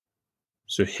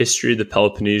So, history of the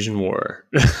Peloponnesian War.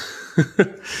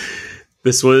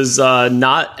 This was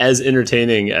not as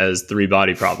entertaining as Three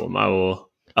Body Problem. I'll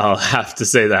have to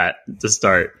say that to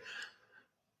start.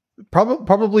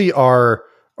 Probably our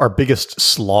biggest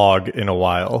slog in a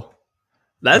while.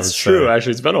 That's true.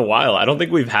 Actually, it's been a while. I don't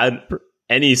think we've had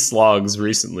any slogs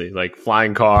recently, like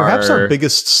Flying Car. Perhaps our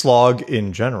biggest slog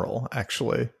in general,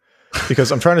 actually, because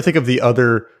I'm trying to think of the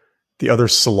other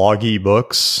sloggy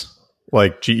books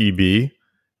like GEB,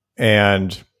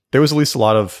 and there was at least a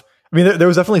lot of. I mean, there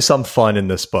was definitely some fun in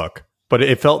this book, but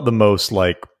it felt the most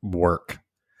like work.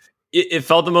 It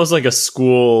felt the most like a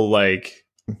school, like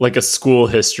a school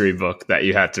history book that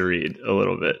you had to read a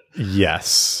little bit.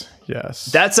 Yes.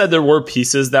 That said, there were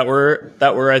pieces that were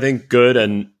I think good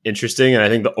and interesting, and I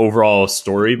think the overall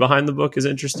story behind the book is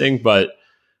interesting. But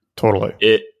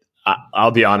totally,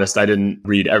 I'll be honest, I didn't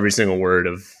read every single word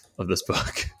of this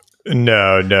book.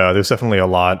 No, there's definitely a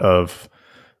lot of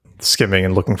skimming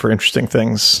and looking for interesting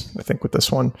things, I think, with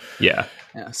this one. Yeah,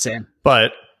 same.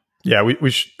 But yeah, we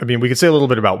could say a little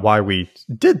bit about why we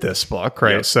did this book,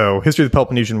 right? Yep. So History of the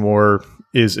Peloponnesian War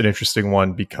is an interesting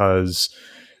one because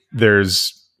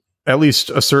there's at least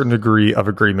a certain degree of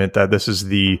agreement that this is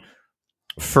the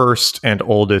first and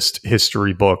oldest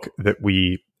history book that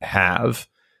we have,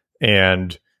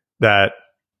 and that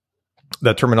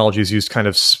terminology is used kind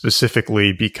of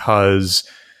specifically because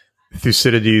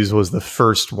Thucydides was the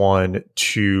first one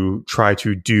to try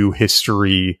to do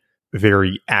history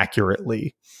very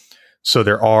accurately. So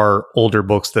there are older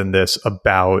books than this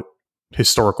about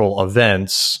historical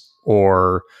events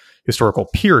or historical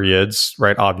periods,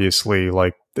 right? Obviously,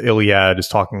 like the Iliad is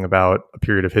talking about a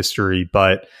period of history,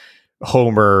 but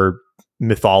Homer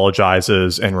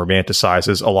mythologizes and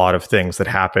romanticizes a lot of things that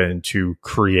happen to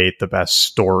create the best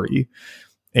story.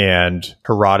 And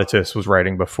Herodotus was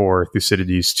writing before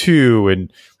Thucydides too,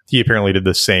 and he apparently did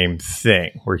the same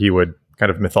thing, where he would kind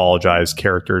of mythologize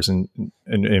characters and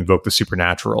invoke the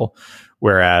supernatural.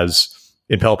 Whereas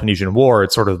in Peloponnesian War,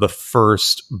 it's sort of the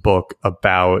first book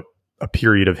about a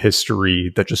period of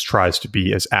history that just tries to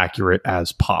be as accurate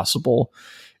as possible.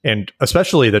 And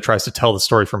especially that tries to tell the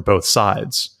story from both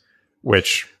sides,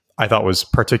 which I thought was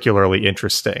particularly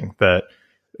interesting. That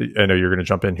I know you're going to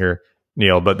jump in here,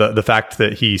 Neil, but the fact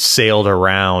that he sailed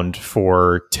around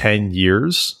for 10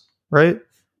 years, right?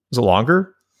 Was it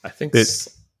longer? I think it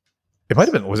might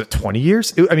have been, was it 20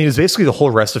 years? It was basically the whole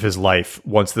rest of his life.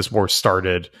 Once this war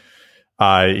started,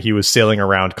 he was sailing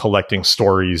around collecting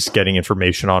stories, getting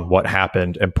information on what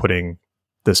happened, and putting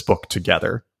this book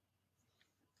together.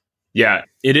 Yeah,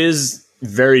 it is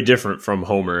very different from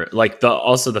Homer. Like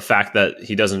also the fact that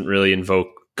he doesn't really invoke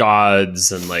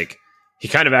gods, and like he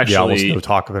kind of actually almost no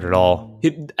talk of it at all.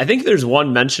 I think there's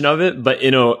one mention of it, but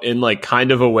in like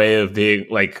kind of a way of being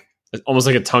like almost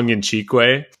like a tongue-in-cheek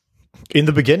way. In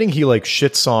the beginning, he like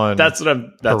shits on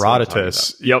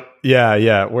Herodotus. Yep.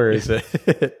 Yeah. Where is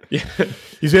it? Yeah.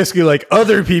 He's basically like,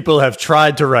 other people have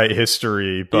tried to write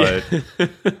history, but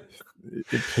it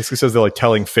basically says they're like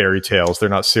telling fairy tales. They're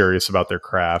not serious about their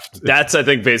craft. That's, I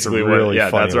think, basically what.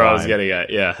 Yeah, that's where I was getting at.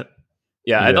 Yeah.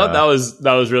 I thought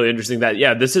that was really interesting.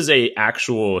 That this is a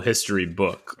actual history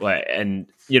book, like, and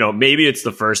maybe it's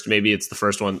the first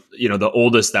one, the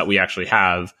oldest that we actually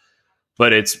have,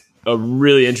 but it's a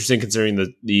really interesting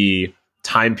considering the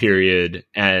time period,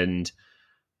 and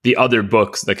the other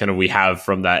books that kind of we have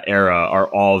from that era are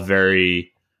all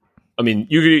very, I mean,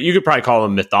 you could probably call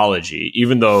them mythology,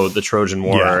 even though the Trojan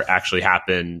War actually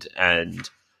happened, and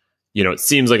it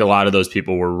seems like a lot of those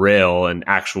people were real and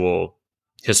actual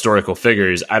historical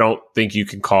figures. I don't think you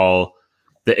can call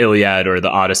the Iliad or the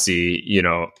Odyssey,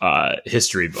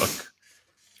 history book.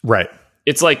 Right.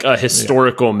 It's like a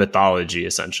historical mythology,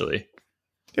 essentially.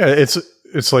 Yeah,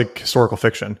 it's like historical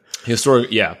fiction.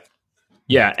 Yeah.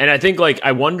 And I think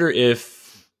I wonder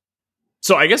if.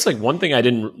 So I guess one thing I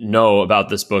didn't know about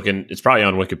this book, and it's probably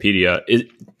on Wikipedia,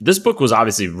 this book was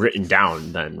obviously written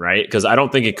down then, right? Because I don't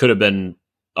think it could have been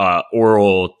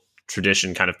oral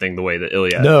tradition kind of thing the way the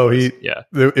Iliad. No,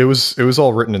 it was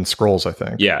all written in scrolls, I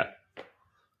think. Yeah.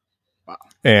 Wow.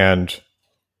 And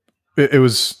it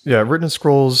was written in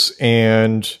scrolls,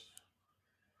 and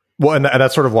and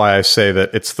that's sort of why I say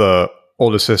that it's the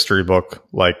oldest history book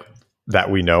that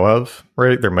we know of,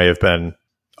 right? There may have been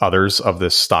others of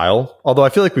this style, although I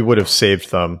feel like we would have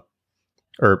saved them,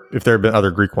 or if there had been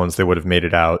other Greek ones, they would have made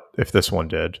it out if this one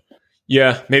did.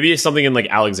 Yeah, maybe it's something in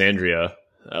Alexandria,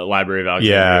 Library of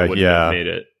Alexandria would have made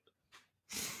it.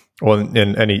 Well,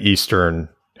 in any Eastern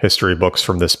history books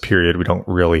from this period, we don't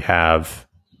really have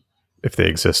if they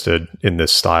existed in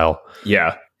this style.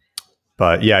 Yeah.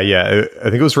 But I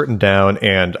think it was written down,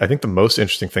 and I think the most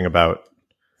interesting thing about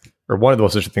or one of the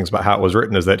most interesting things about how it was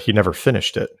written is that he never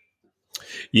finished it.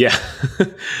 Yeah.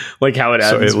 Like how it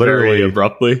ends very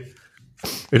abruptly.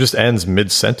 It just ends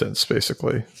mid-sentence,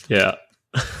 basically. Yeah.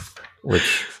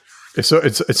 Which is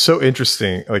it's so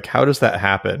interesting. Like, how does that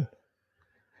happen?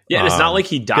 Yeah, and it's not like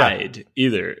he died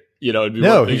either. You know,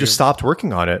 no, he just stopped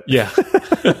working on it. Yeah.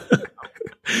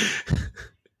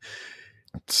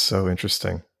 It's so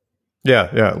interesting.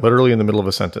 Yeah, literally in the middle of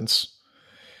a sentence.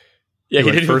 Yeah,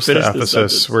 he didn't first finish to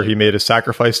Ephesus, where he made a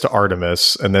sacrifice to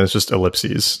Artemis, and then it's just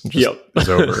ellipses. It's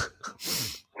over.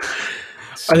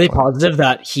 Are they positive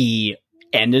that he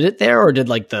ended it there, or did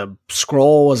like the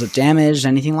scroll, was it damaged,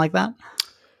 anything like that?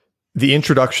 The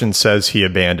introduction says he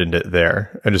abandoned it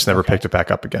there and just never picked it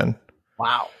back up again.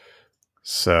 Wow.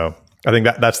 So I think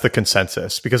that's the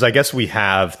consensus, because I guess we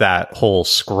have that whole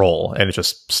scroll and it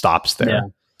just stops there. Yeah.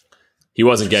 He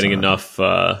wasn't getting enough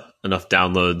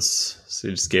downloads, so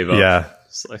he just gave up. Yeah,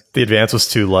 the advance was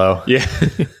too low. Yeah,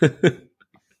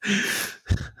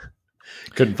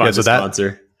 couldn't find a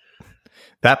sponsor.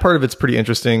 That part of it's pretty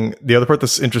interesting. The other part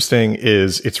that's interesting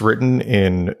is it's written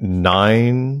in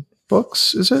 9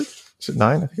 books. Is it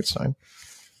 9? I think it's 9.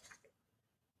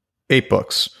 8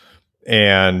 books,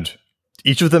 and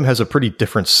each of them has a pretty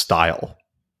different style,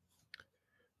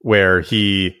 where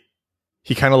he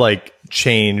kind of like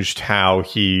changed how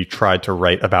he tried to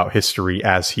write about history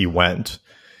as he went.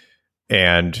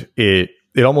 And it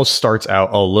almost starts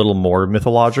out a little more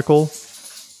mythological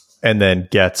and then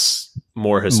gets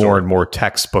more and more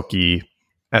textbooky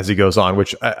as he goes on,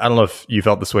 which I don't know if you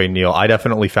felt this way, Neil. I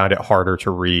definitely found it harder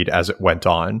to read as it went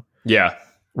on. Yeah.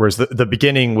 Whereas the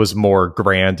beginning was more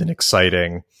grand and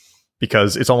exciting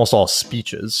because it's almost all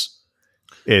speeches.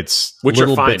 Which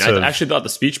are fine. I actually thought the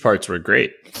speech parts were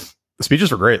great. The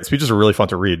speeches were great. The speeches are really fun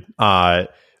to read.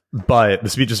 But the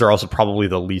speeches are also probably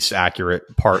the least accurate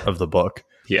part of the book.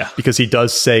 Yeah. Because he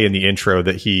does say in the intro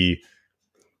that he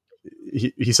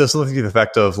says something to the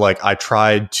effect of, like, I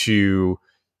tried to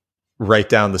write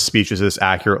down the speeches as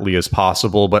accurately as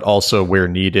possible, but also where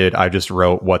needed, I just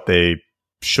wrote what they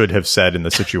should have said in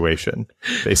the situation,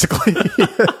 basically.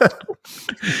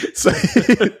 So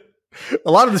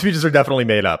a lot of the speeches are definitely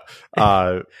made up,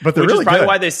 but they're really probably good.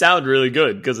 Why they sound really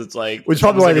good, because it's like, which is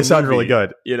probably why they sound really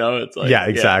good. You know, it's like, yeah,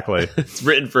 exactly. Yeah, it's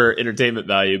written for entertainment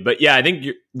value. But yeah, I think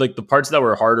like the parts that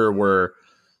were harder were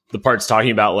the parts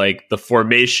talking about like the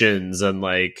formations and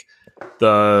like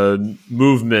the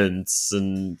movements,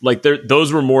 and like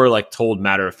those were more like told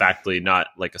matter of factly, not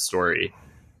like a story.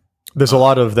 There's a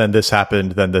lot of then this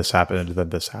happened, then this happened, then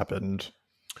this happened,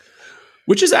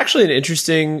 which is actually an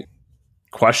interesting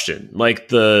question. Like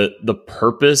the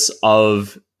purpose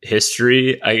of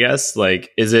history, I guess.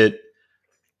 Like, is it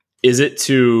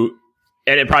to,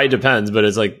 and it probably depends, but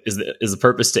it's like, is the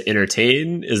purpose to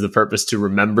entertain? Is the purpose to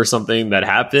remember something that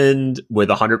happened with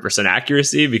 100%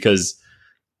 accuracy? Because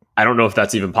I don't know if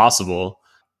that's even possible.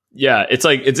 Yeah, it's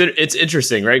like it's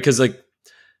interesting, right? Because like,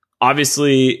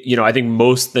 obviously, you know, I think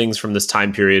most things from this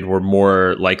time period were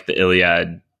more like the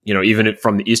Iliad, you know, even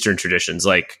from the Eastern traditions.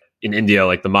 Like in India,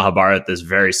 like the Mahabharata is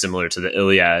very similar to the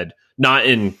Iliad, not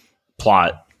in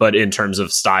plot, but in terms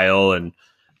of style and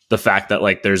the fact that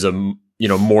like there's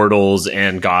mortals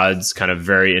and gods kind of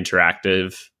very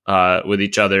interactive with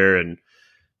each other. And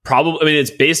probably, I mean,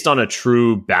 it's based on a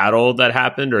true battle that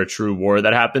happened or a true war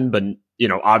that happened, but, you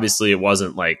know, obviously it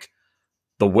wasn't like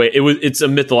the way it's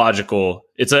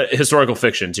a historical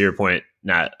fiction, to your point,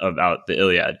 Nat, about the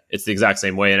Iliad. It's the exact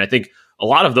same way. And I think a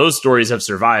lot of those stories have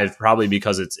survived probably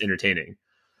because it's entertaining.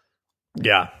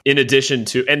 Yeah. In addition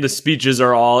to, and the speeches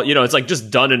are all, you know, it's like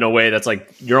just done in a way that's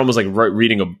like, you're almost like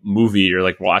reading a movie or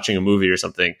like watching a movie or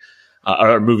something,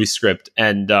 or a movie script.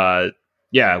 And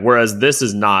yeah, whereas this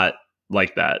is not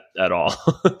like that at all.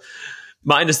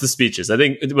 Minus the speeches, I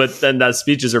think, but then that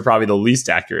speeches are probably the least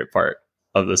accurate part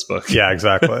of this book. Yeah,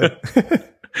 exactly.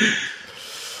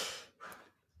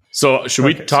 So should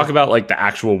we talk about like the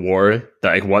actual war,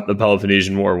 like what the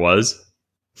Peloponnesian War was?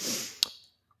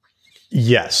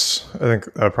 Yes, I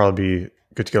think that would probably be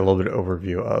good to get a little bit of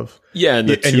overview of. Yeah, and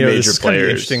the two major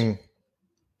players.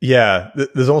 Yeah,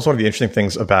 there's almost one of the interesting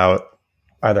things about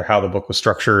either how the book was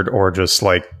structured or just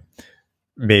like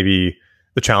maybe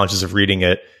the challenges of reading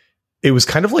it. It was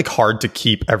kind of like hard to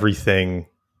keep everything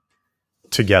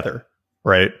together,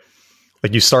 right?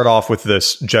 Like you start off with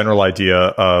this general idea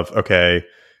of, okay,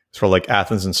 sort of like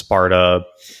Athens and Sparta,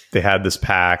 they had this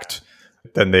pact,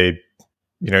 then they,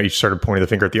 you know, each started pointing the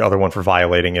finger at the other one for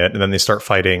violating it, and then they start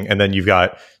fighting, and then you've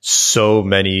got so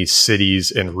many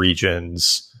cities and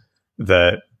regions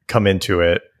that come into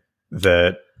it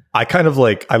that I kind of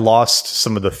like, I lost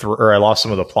some of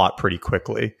the plot pretty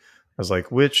quickly. I was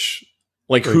like, which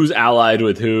Like who's allied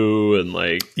with who, and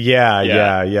like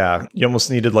yeah. You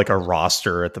almost needed like a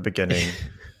roster at the beginning.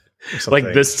 Like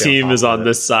this team is on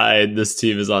this side, this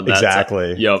team is on that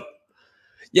exactly. side. Yep.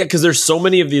 Yeah, because there's so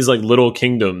many of these like little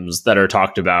kingdoms that are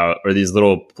talked about, or these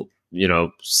little, you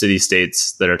know, city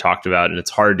states that are talked about, and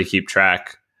it's hard to keep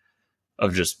track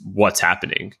of just what's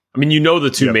happening. I mean, you know, the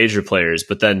two major players,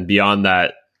 but then beyond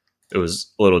that, it was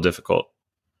a little difficult.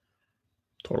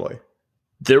 Totally.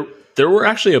 There were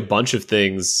actually a bunch of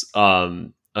things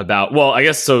about, well, I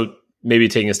guess, so maybe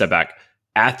taking a step back,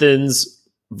 Athens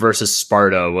versus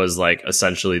Sparta was like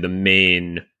essentially the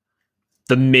main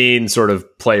sort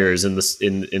of players in this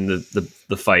in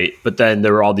the fight. But then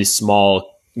there were all these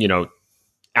small, you know,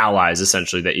 allies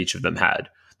essentially that each of them had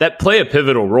that play a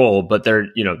pivotal role, but they're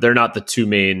not the two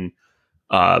main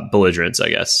belligerents, I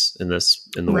guess, in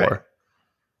the war.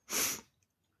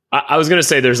 I was going to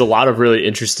say there's a lot of really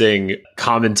interesting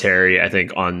commentary, I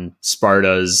think, on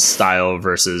Sparta's style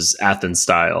versus Athens'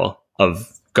 style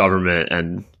of government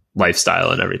and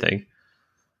lifestyle and everything.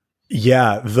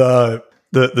 Yeah, the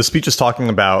speech is talking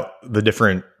about the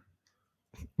different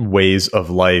ways of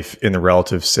life in the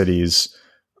relative cities,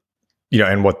 you know,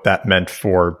 and what that meant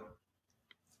for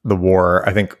the war,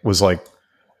 I think was like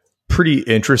pretty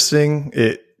interesting.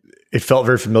 It felt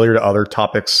very familiar to other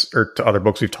topics or to other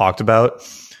books we've talked about,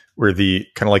 where the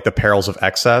kind of like the perils of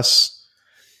excess.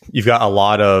 You've got a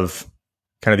lot of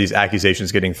kind of these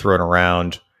accusations getting thrown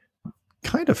around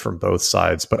kind of from both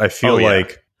sides, but I feel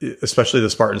like especially the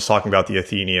Spartans talking about the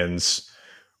Athenians,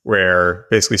 where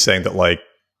basically saying that like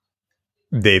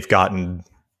they've gotten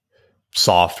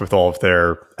soft with all of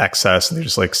their excess and they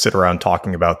just like sit around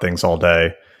talking about things all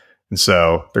day. And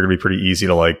so they're gonna be pretty easy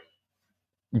to like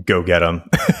go get them.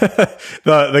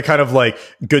 the kind of like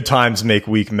good times make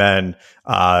weak men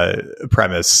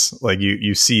premise. Like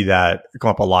you see that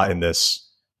come up a lot in this.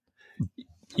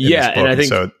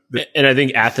 And I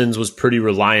think Athens was pretty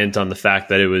reliant on the fact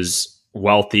that it was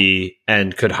wealthy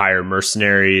and could hire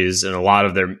mercenaries, and a lot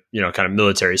of their, you know, kind of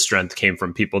military strength came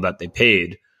from people that they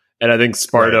paid. And I think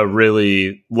Sparta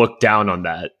really looked down on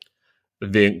that,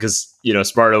 because, you know,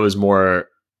 Sparta was more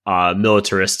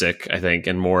militaristic, I think,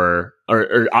 and more,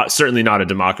 or certainly not a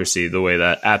democracy the way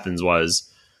that Athens was.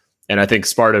 And I think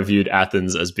Sparta viewed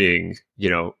Athens as being, you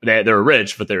know, they were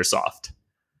rich, but they were soft.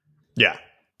 Yeah.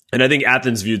 And I think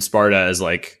Athens viewed Sparta as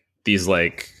like these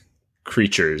like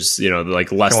creatures, you know,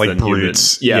 like less than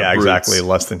brutes. Human. Yeah, exactly.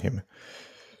 Less than human.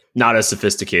 Not as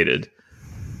sophisticated.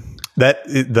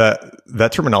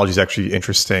 That terminology is actually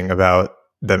interesting about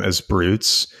them as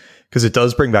brutes, because it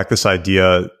does bring back this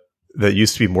idea that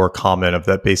used to be more common of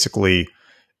that basically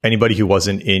anybody who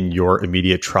wasn't in your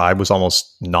immediate tribe was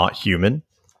almost not human.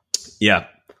 Yeah.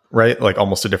 Right? Like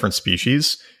almost a different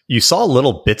species. You saw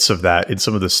little bits of that in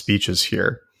some of the speeches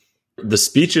here. The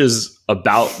speeches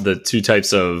about the two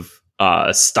types of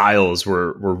styles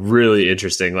were really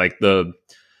interesting. Like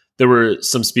there were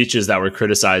some speeches that were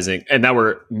criticizing, and that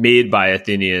were made by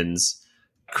Athenians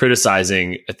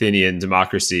criticizing Athenian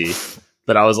democracy,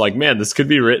 that I was like, man, this could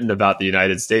be written about the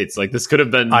United States. Like this could have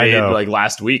been made like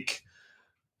last week.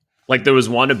 Like there was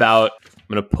one about,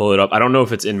 I'm going to pull it up. I don't know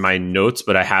if it's in my notes,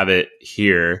 but I have it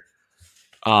here.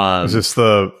 Is this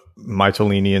the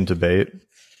Mytilenean debate?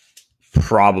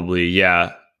 Probably,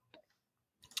 yeah.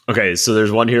 Okay, so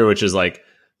there's one here which is like,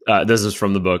 this is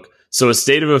from the book. So a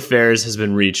state of affairs has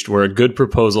been reached where a good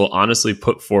proposal honestly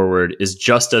put forward is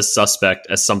just as suspect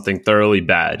as something thoroughly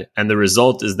bad. And the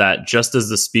result is that just as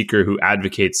the speaker who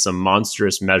advocates some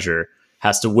monstrous measure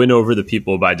has to win over the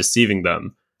people by deceiving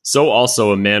them, so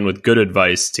also a man with good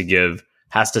advice to give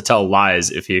has to tell lies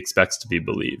if he expects to be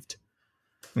believed.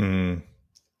 Mm.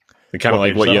 Kind of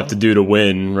like what you have to do to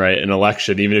win, right? An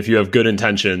election, even if you have good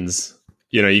intentions,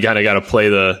 you know, you kind of got to play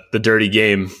the dirty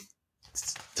game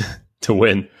to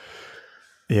win.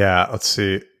 Yeah, let's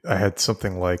see. I had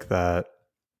something like that.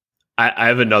 I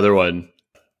have another one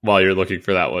while you're looking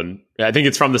for that one. I think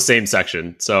it's from the same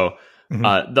section. So,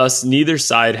 thus, neither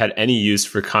side had any use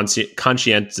for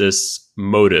conscientious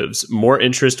motives. More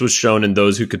interest was shown in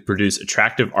those who could produce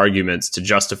attractive arguments to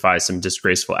justify some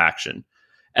disgraceful action.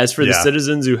 As for the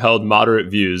citizens who held moderate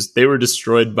views, they were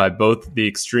destroyed by both the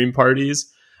extreme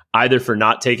parties, either for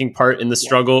not taking part in the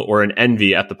struggle or an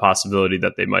envy at the possibility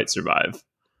that they might survive.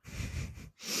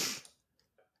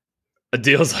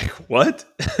 Adil's like, what?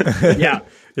 Yeah.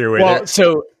 Well,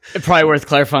 so probably worth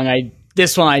clarifying.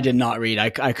 This one I did not read.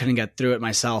 I couldn't get through it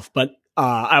myself, but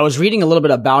I was reading a little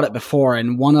bit about it before,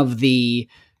 and one of the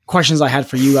questions I had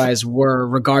for you guys were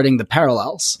regarding the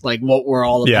parallels. Like, what were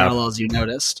all the parallels you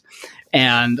noticed?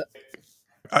 And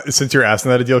Since you're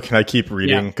asking that, Adil, can I keep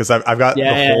reading? Because I've got the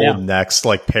whole next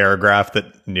like paragraph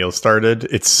that Neil started.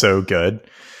 It's so good.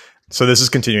 So this is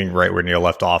continuing right where Neil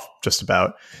left off, just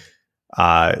about.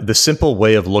 The simple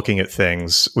way of looking at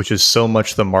things, which is so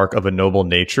much the mark of a noble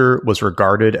nature, was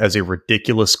regarded as a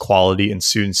ridiculous quality and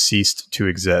soon ceased to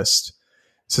exist.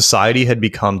 Society had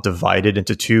become divided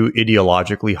into two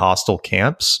ideologically hostile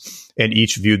camps, and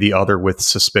each viewed the other with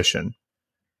suspicion.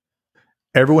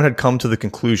 Everyone had come to the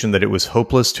conclusion that it was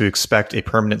hopeless to expect a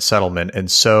permanent settlement, and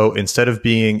so, instead of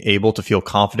being able to feel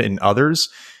confident in others,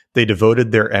 they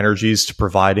devoted their energies to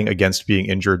providing against being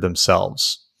injured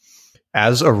themselves.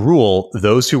 As a rule,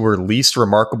 those who were least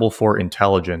remarkable for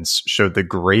intelligence showed the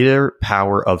greater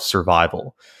power of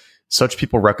survival. Such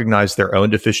people recognized their own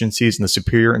deficiencies in the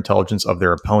superior intelligence of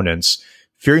their opponents.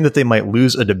 Fearing that they might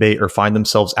lose a debate or find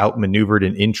themselves outmaneuvered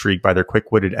and intrigued by their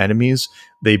quick-witted enemies,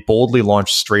 they boldly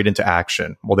launched straight into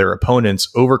action, while their opponents,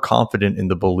 overconfident in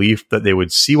the belief that they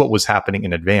would see what was happening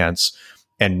in advance,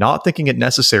 and not thinking it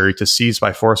necessary to seize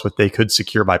by force what they could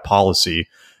secure by policy,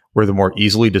 were the more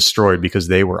easily destroyed because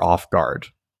they were off guard.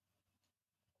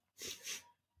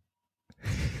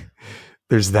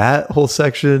 There's that whole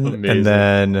section. Amazing. And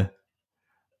then...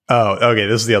 Oh, okay,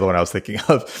 this is the other one I was thinking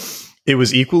of. It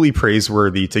was equally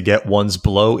praiseworthy to get one's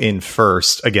blow in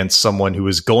first against someone who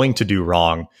was going to do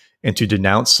wrong and to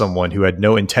denounce someone who had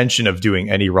no intention of doing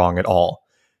any wrong at all.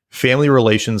 Family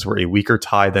relations were a weaker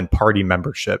tie than party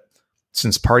membership,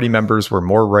 since party members were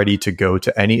more ready to go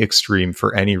to any extreme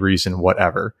for any reason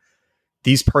whatever.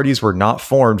 These parties were not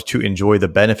formed to enjoy the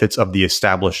benefits of the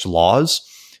established laws,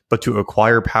 but to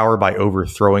acquire power by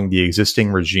overthrowing the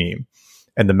existing regime.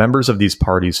 And the members of these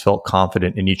parties felt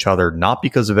confident in each other, not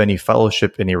because of any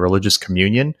fellowship in a religious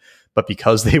communion, but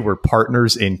because they were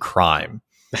partners in crime.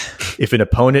 If an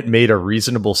opponent made a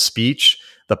reasonable speech,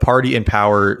 the party in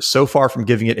power, so far from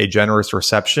giving it a generous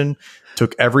reception,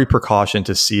 took every precaution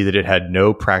to see that it had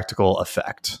no practical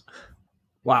effect.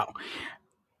 Wow.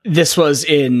 This was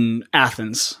in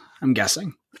Athens, I'm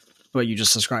guessing, what you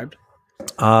just described.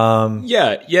 No,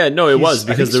 it was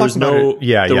because there was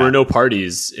were no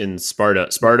parties in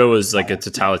Sparta. Sparta was like a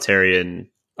totalitarian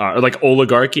or like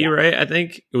oligarchy, right? I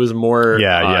think it was more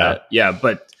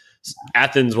but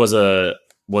Athens was a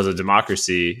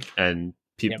democracy, and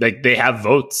people like they have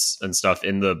votes and stuff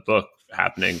in the book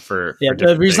happening for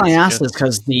the reason I asked is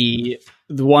because the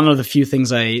one of the few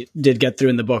things I did get through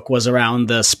in the book was around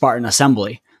the Spartan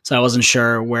assembly, so I wasn't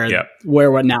sure where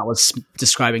what Nat was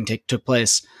describing took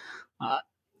place.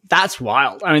 That's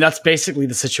wild. I mean, that's basically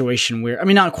the situation where, I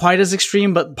mean, not quite as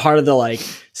extreme, but part of the like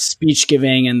speech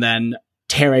giving and then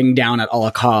tearing down at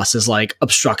all costs is like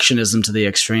obstructionism to the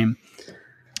extreme.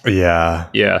 Yeah.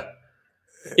 Yeah.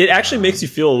 It actually makes you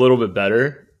feel a little bit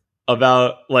better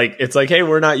about like, it's like, hey,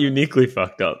 we're not uniquely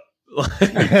fucked up.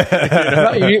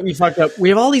 We fucked up. We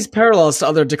have all these parallels to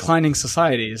other declining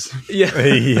societies.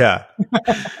 Yeah.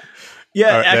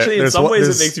 Yeah, actually, in some ways,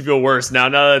 it makes you feel worse. Now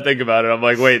that I think about it, I'm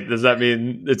like, wait, does that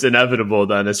mean it's inevitable?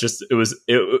 Then it's just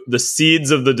the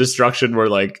seeds of the destruction were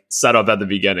like set up at the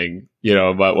beginning,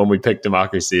 but when we picked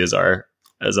democracy as our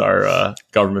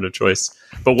government of choice.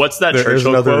 But what's that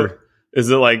Churchill quote? Is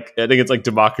it like, I think it's like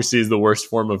democracy is the worst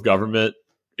form of government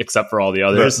except for all the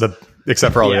others.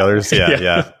 Except for all the others.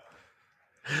 Yeah.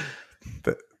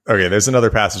 Okay, there's another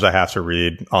passage I have to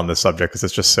read on this subject because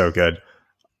it's just so good.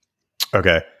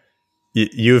 Okay.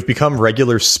 You have become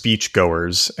regular speech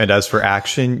goers, and as for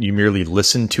action, you merely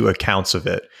listen to accounts of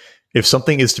it. If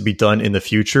something is to be done in the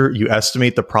future, you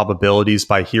estimate the probabilities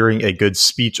by hearing a good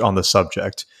speech on the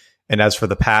subject. And as for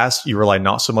the past, you rely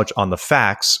not so much on the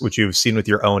facts, which you have seen with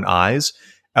your own eyes,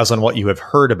 as on what you have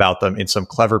heard about them in some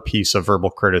clever piece of verbal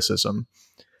criticism.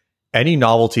 Any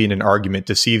novelty in an argument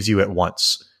deceives you at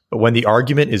once, but when the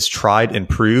argument is tried and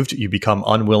proved, you become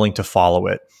unwilling to follow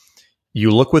it.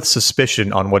 You look with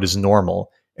suspicion on what is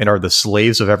normal and are the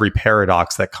slaves of every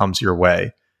paradox that comes your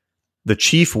way. The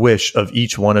chief wish of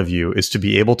each one of you is to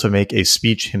be able to make a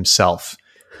speech himself.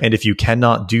 And if you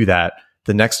cannot do that,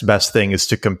 the next best thing is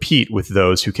to compete with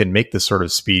those who can make this sort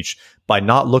of speech by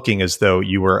not looking as though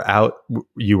you were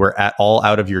at all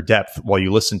out of your depth while you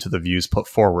listen to the views put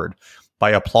forward,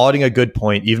 by applauding a good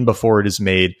point even before it is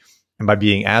made, and by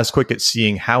being as quick at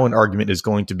seeing how an argument is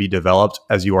going to be developed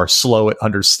as you are slow at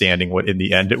understanding what in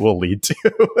the end it will lead to.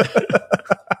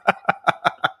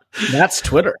 That's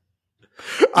Twitter.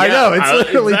 I know, it's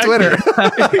literally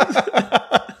exactly.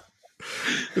 Twitter.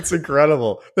 It's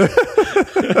incredible.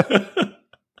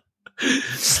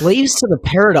 Slaves to the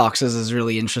paradoxes is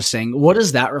really interesting. What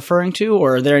is that referring to?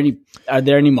 Or are there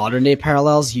any modern day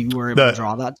parallels you were able to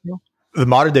draw that to? the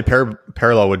modern day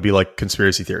parallel would be like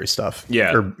conspiracy theory stuff.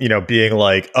 Yeah. Or, being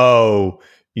like, oh,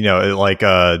 you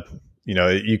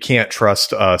can't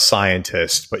trust a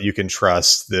scientist, but you can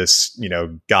trust this,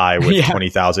 guy with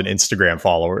 20,000 Instagram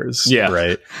followers. Yeah.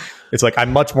 Right. It's like,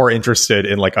 I'm much more interested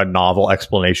in like a novel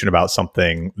explanation about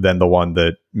something than the one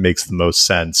that makes the most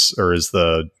sense or is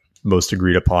the most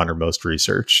agreed upon or most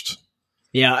researched.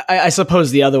 Yeah. I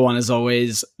suppose the other one is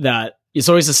always that it's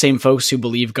always the same folks who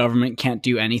believe government can't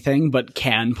do anything, but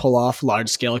can pull off large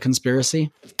scale conspiracy.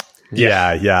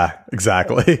 Yeah,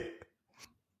 exactly.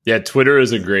 Yeah. Twitter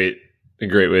is a great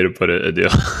way to put it,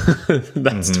 Adil.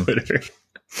 That's Twitter.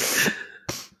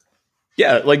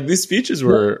 Yeah, like these speeches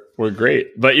were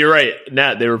great, but you're right,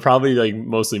 Nat. They were probably like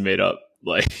mostly made up.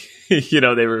 Like, they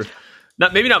were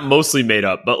maybe not mostly made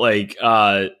up, but like,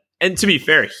 and to be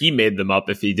fair, he made them up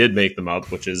if he did make them up,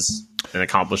 which is an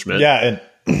accomplishment. Yeah,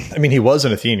 and I mean, he was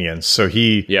an Athenian, so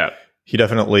he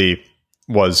definitely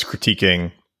was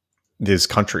critiquing his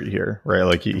country here, right?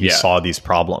 Like he saw these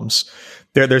problems.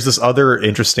 There's this other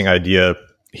interesting idea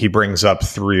he brings up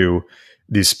through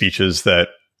these speeches that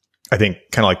I think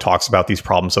kind of like talks about these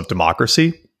problems of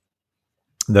democracy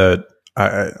that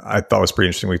I thought was pretty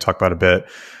interesting. We talked about a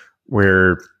bit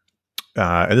where,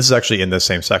 and this is actually in the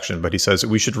same section, but he says,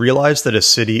 we should realize that a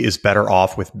city is better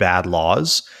off with bad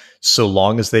laws so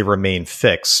long as they remain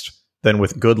fixed than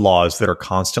with good laws that are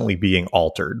constantly being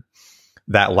altered.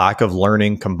 That lack of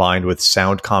learning combined with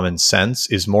sound common sense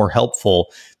is more helpful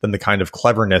than the kind of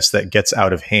cleverness that gets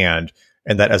out of hand,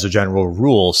 and that as a general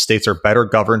rule, states are better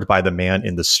governed by the man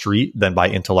in the street than by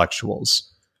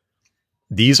intellectuals.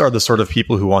 These are the sort of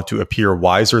people who want to appear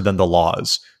wiser than the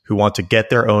laws, who want to get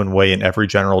their own way in every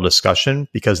general discussion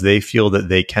because they feel that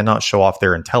they cannot show off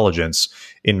their intelligence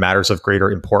in matters of greater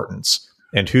importance,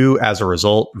 and who, as a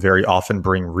result, very often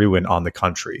bring ruin on the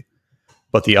country.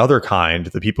 But the other kind,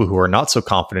 the people who are not so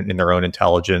confident in their own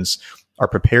intelligence, are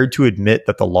prepared to admit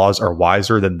that the laws are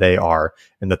wiser than they are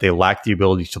and that they lack the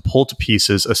ability to pull to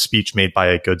pieces a speech made by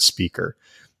a good speaker.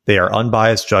 They are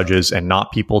unbiased judges and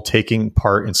not people taking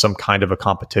part in some kind of a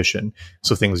competition.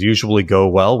 So things usually go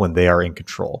well when they are in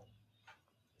control.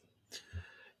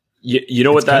 You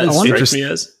know what that strikes me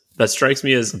as? That strikes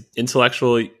me as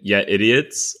intellectual yet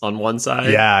idiots on one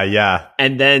side. Yeah.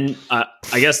 And then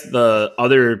I guess the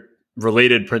other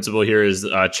related principle here is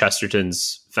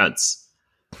Chesterton's fence.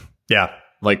 Yeah.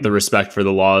 Like the respect for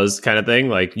the laws kind of thing.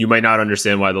 Like you might not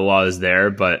understand why the law is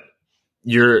there, but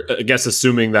you're, I guess,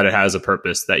 assuming that it has a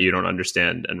purpose that you don't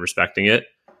understand and respecting it.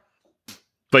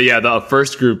 But yeah, the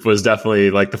first group was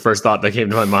definitely like the first thought that came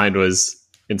to my mind was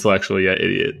intellectual yet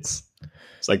idiots.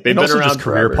 It's like they've been around just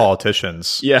career forever.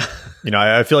 Politicians. Yeah.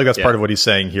 I feel like that's part of what he's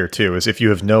saying here too, is if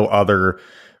you have no other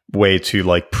way to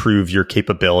like prove your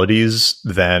capabilities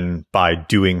than by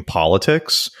doing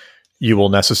politics, you will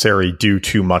necessarily do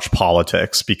too much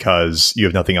politics because you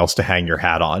have nothing else to hang your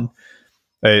hat on.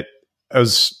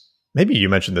 Maybe you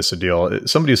mentioned this, Adil.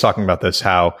 Somebody was talking about this,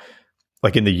 how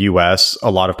like in the US, a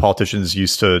lot of politicians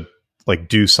used to like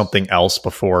do something else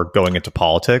before going into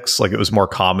politics. Like it was more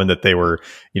common that they were,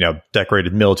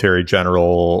 decorated military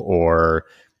general or,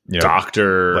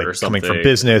 doctor like or something, coming from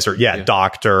business or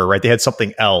doctor, right? They had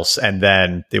something else and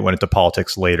then they went into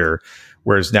politics later.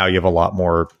 Whereas now you have a lot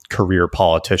more career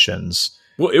politicians.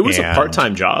 Well, it was a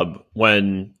part-time job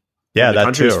when the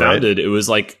country was founded. Right? It was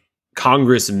like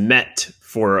Congress met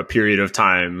for a period of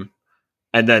time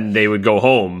and then they would go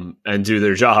home and do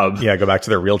their job. Yeah, go back to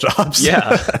their real jobs.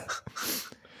 Yeah.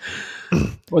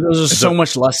 Well, there's just so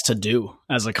much less to do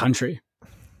as a country.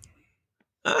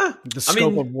 The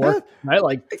scope of work, right?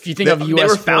 Like if you think of U.S. they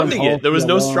were founding it, there was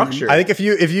no structure. I think if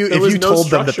you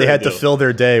told them that they had to fill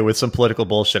their day with some political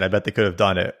bullshit, I bet they could have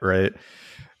done it, right?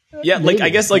 Yeah, like I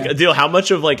guess like Adil, how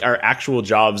much of like our actual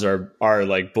jobs are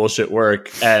like bullshit work,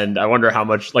 and I wonder how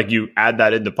much like you add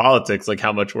that into politics, like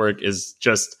how much work is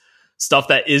just stuff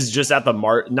that is just at the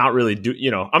mark, not really do.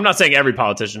 I'm not saying every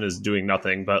politician is doing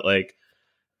nothing, but like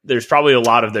there's probably a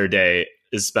lot of their day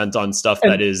is spent on stuff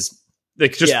that is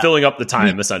like just filling up the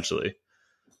time, essentially.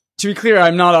 To be clear,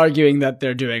 I'm not arguing that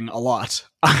they're doing a lot.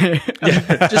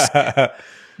 Just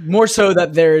more so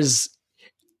that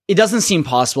it doesn't seem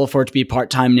possible for it to be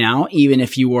part-time now, even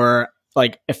if you were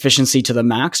like efficiency to the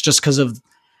max, just because of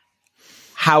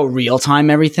how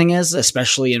real-time everything is,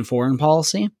 especially in foreign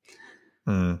policy.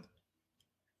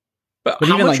 But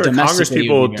how much are Congress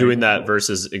people doing that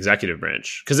versus executive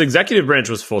branch? Because executive branch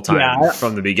was full-time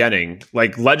from the beginning.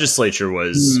 Like legislature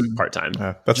was part-time.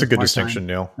 That's a good distinction,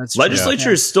 Neil.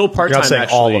 Legislature is still part-time. You're not saying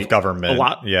actually, all of government. A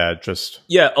lot,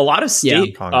 a lot of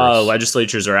state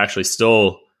legislatures are actually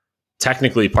still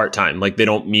technically part-time. Like they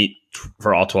don't meet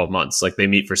for all 12 months. Like they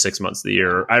meet for 6 months of the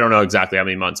year. I don't know exactly how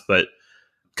many months, but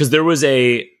because there was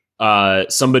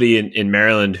somebody in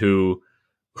Maryland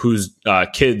whose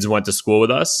kids went to school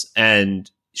with us, and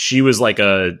she was like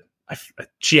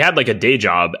she had like a day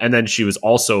job, and then she was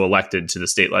also elected to the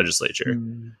state legislature.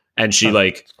 And she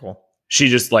that's cool. She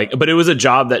just like, but it was a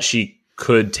job that she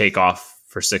could take off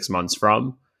for 6 months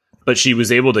from, but she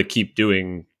was able to keep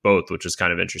doing both, which is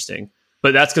kind of interesting.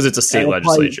 But that's because it's a state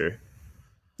legislature.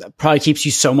 That probably keeps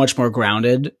you so much more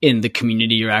grounded in the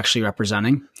community you're actually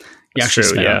representing. You actually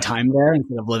spend time there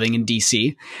instead of living in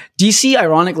DC. DC,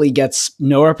 ironically, gets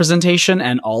no representation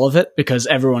and all of it because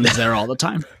everyone is there all the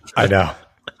time. I know.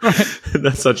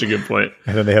 That's such a good point.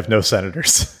 And then they have no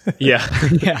senators. Yeah.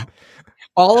 Yeah.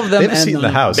 All of them. They have a seat in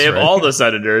the House. They have all the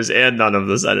senators and none of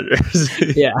the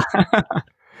senators. Yeah.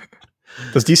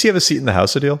 Does DC have a seat in the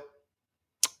House, Adil?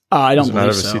 I don't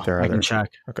believe so. A seat there I either. can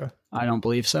check. Okay. I don't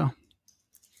believe so.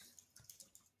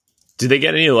 Do they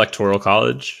get any electoral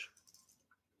college?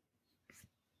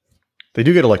 They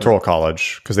do get electoral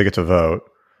college because they get to vote,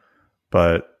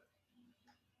 but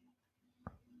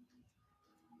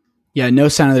yeah, no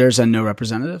senators and no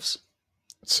representatives.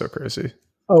 It's so crazy.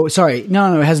 Oh, sorry.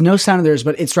 No, it has no senators,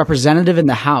 but its representative in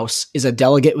the House is a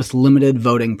delegate with limited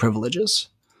voting privileges.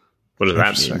 What does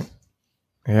that mean?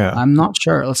 Yeah. I'm not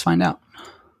sure. Let's find out.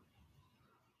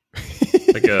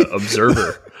 Like an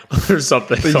observer or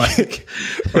something. Like,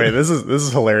 wait, this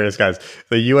is hilarious, guys.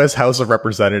 The U.S. House of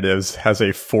Representatives has a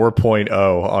 4.0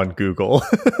 on Google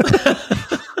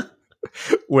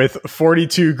with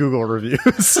 42 Google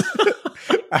reviews.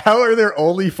 How are there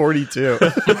only 42?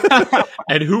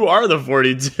 And who are the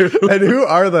 42? And who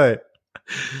are they?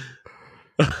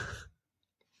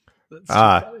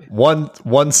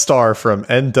 One star from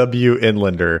NW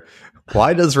Inlander.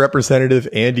 Why does Representative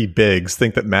Andy Biggs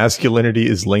think that masculinity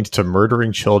is linked to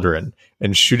murdering children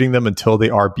and shooting them until they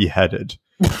are beheaded?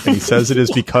 And he says it is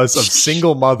because of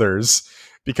single mothers,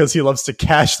 because he loves to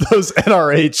cash those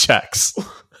NRA checks.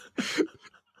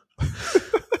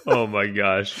 Oh my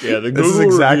gosh. Yeah, this is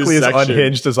exactly as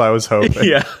unhinged as I was hoping.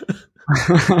 Yeah.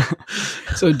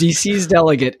 So DC's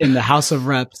delegate in the House of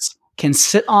Reps can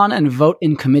sit on and vote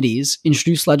in committees,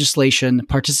 introduce legislation,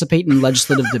 participate in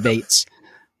legislative debates,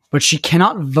 but she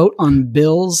cannot vote on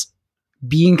bills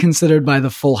being considered by the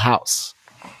full House.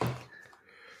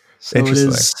 So it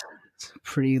is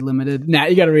pretty limited.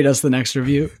 Nat, you got to read us the next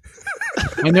review.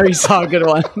 I know you saw a good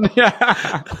one.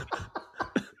 Yeah.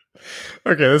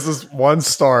 Okay, this is 1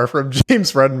 star from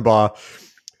James Redenbaugh.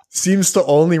 Seems to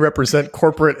only represent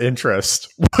corporate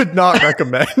interest. Would not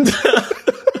recommend.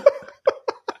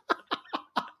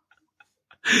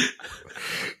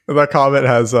 That comment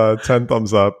has 10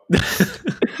 thumbs up.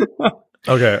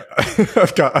 Okay,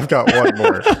 I've got one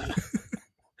more.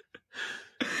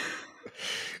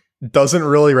 Doesn't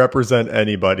really represent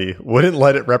anybody. Wouldn't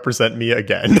let it represent me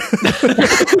again.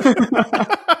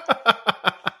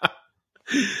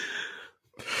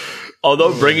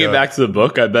 Although bringing it back to the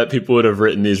book, I bet people would have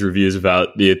written these reviews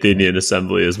about the Athenian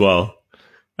Assembly as well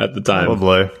at the time.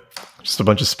 Probably. Just a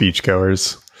bunch of speech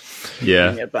goers.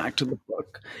 Yeah. Get back to the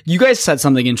book. You guys said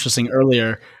something interesting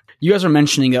earlier. You guys were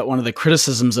mentioning that one of the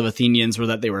criticisms of Athenians were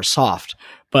that they were soft.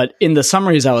 But in the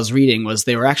summaries I was reading was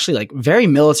they were actually like very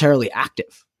militarily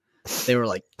active. They were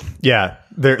like, yeah,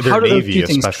 their navy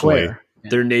especially.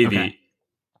 Their navy. Okay.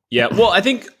 Yeah, well, I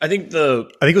think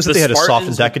it was that they had a soft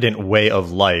and decadent way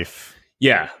of life.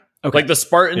 Yeah, okay. Like the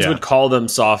Spartans would call them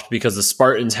soft because the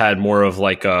Spartans had more of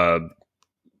like a,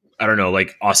 I don't know,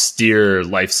 like austere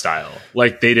lifestyle.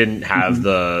 Like they didn't have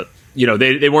the,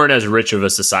 they weren't as rich of a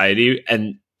society.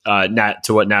 And Nat,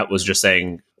 to what Nat was just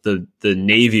saying, the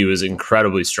navy was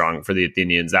incredibly strong for the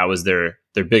Athenians. That was their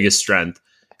biggest strength,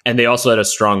 and they also had a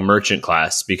strong merchant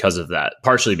class because of that.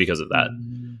 Partially because of that.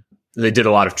 They did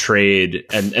a lot of trade,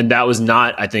 and that was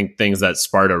not, I think, things that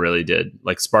Sparta really did.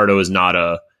 Like Sparta was not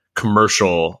a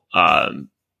commercial kind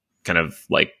of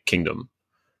like kingdom.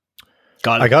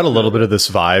 I got a little bit of this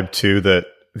vibe too, that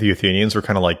the Athenians were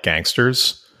kind of like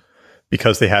gangsters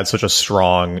because they had such a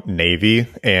strong navy,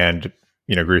 and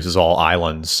Greece is all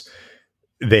islands.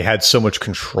 They had so much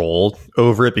control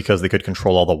over it because they could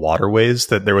control all the waterways,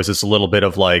 that there was this little bit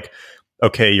of like,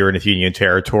 okay, you're in Athenian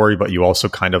territory, but you also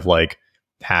kind of like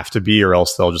have to be, or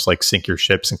else they'll just like sink your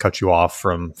ships and cut you off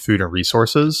from food and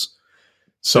resources.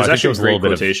 So there's I think actually it was a great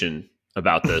quotation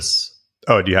about this.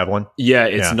 Oh, do you have one? Yeah,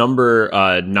 it's number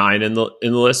 9 in the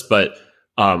list, but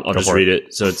I'll just read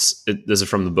it. So this is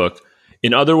from the book.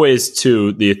 In other ways,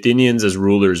 too, the Athenians as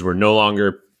rulers were no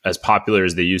longer as popular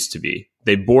as they used to be.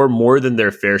 They bore more than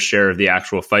their fair share of the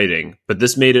actual fighting, but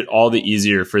this made it all the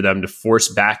easier for them to force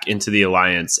back into the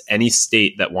alliance any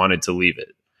state that wanted to leave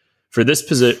it. For this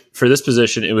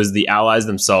position, it was the Allies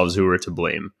themselves who were to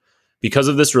blame. Because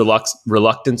of this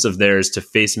reluctance of theirs to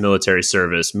face military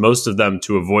service, most of them,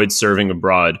 to avoid serving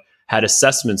abroad, had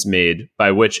assessments made by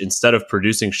which, instead of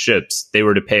producing ships, they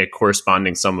were to pay a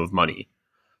corresponding sum of money.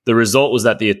 The result was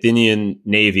that the Athenian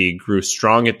navy grew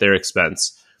strong at their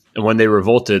expense, and when they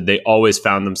revolted, they always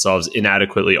found themselves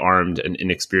inadequately armed and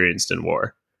inexperienced in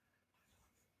war.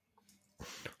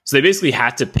 So they basically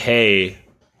had to pay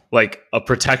like a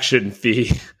protection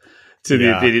fee to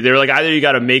the Athenians. They were like, either you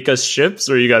got to make us ships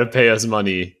or you got to pay us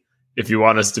money if you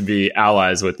want us to be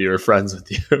allies with you or friends with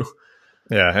you.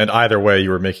 Yeah, and either way, you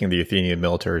were making the Athenian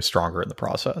military stronger in the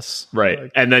process. Right.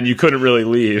 Like, and then you couldn't really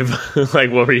leave.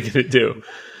 Like, what were you going to do?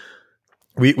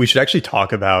 We should actually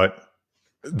talk about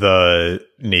the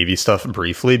Navy stuff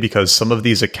briefly, because some of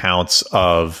these accounts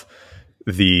of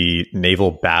the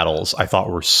naval battles I thought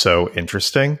were so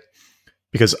interesting,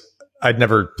 because I'd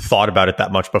never thought about it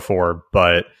that much before,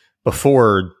 but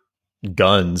before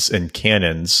guns and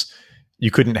cannons,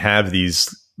 you couldn't have the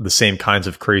same kinds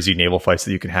of crazy naval fights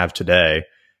that you can have today.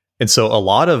 And so a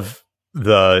lot of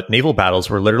the naval battles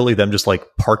were literally them just like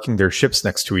parking their ships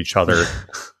next to each other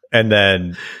and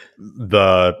then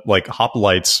the like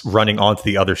hoplites running onto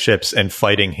the other ships and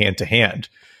fighting hand to hand.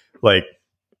 Like,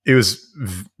 it was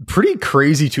pretty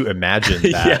crazy to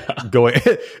imagine that going.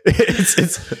 It's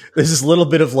there's this little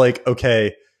bit of like,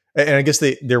 okay, and I guess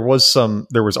there was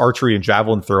archery and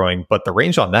javelin throwing, but the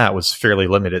range on that was fairly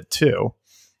limited too.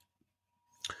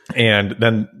 And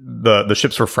then the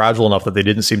ships were fragile enough that they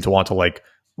didn't seem to want to like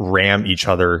ram each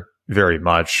other very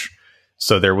much.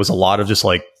 So there was a lot of just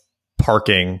like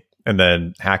parking and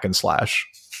then hack and slash.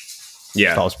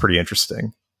 Yeah, that was pretty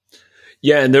interesting.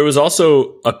 Yeah, and there was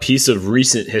also a piece of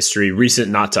recent history,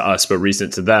 recent not to us, but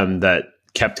recent to them, that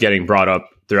kept getting brought up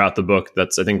throughout the book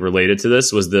that's, I think, related to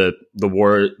this, was the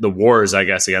wars, I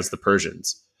guess, against the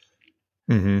Persians.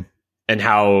 Mm-hmm. And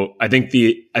how I think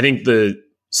the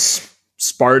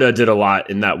Sparta did a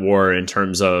lot in that war in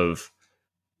terms of,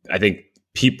 I think,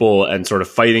 people and sort of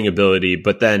fighting ability,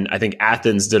 but then I think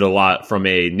Athens did a lot from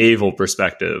a naval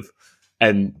perspective,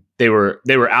 and they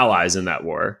were allies in that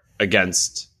war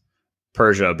against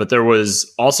Persia, but there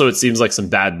was also, it seems like, some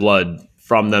bad blood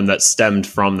from them that stemmed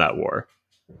from that war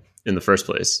in the first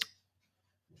place.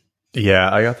 Yeah,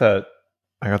 I got that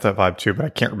vibe too, but I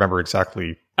can't remember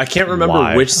exactly. I can't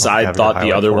remember which side thought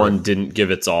the other one didn't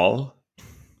give its all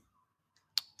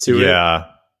to it. Yeah,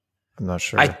 I'm not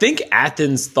sure. I think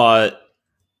Athens thought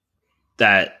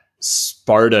that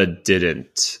Sparta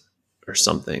didn't, or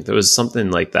something. There was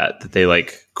something like that they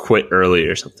like quit early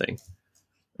or something.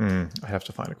 I have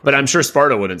to find a quote. But I'm sure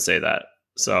Sparta wouldn't say that.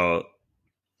 So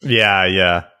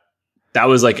yeah. That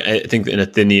was like, I think, an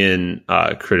Athenian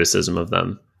criticism of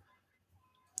them.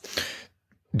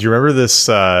 Do you remember this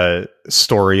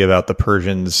story about the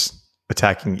Persians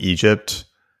attacking Egypt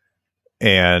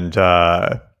and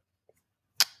how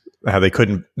they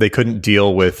couldn't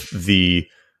deal with the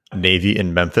navy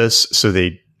in Memphis, so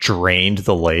they drained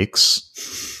the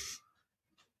lakes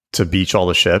to beach all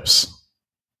the ships?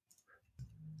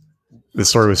 The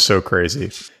story was so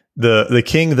crazy. The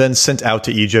king then sent out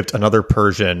to Egypt another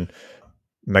Persian,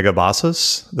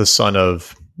 Megabazus, the son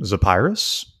of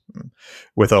Zopyrus,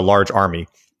 with a large army.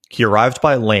 He arrived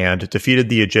by land, defeated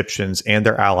the Egyptians and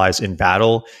their allies in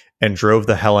battle, and drove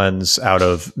the Hellenes out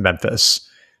of Memphis.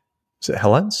 Is it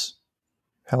Hellenes?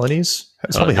 Hellenes?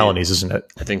 It's probably Hellenes, isn't it?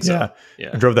 I think so.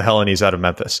 Yeah. And drove the Hellenes out of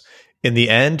Memphis. In the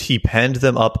end, he penned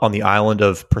them up on the island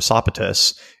of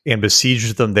Prosopolis and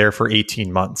besieged them there for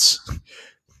 18 months.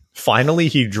 Finally,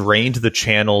 he drained the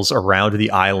channels around the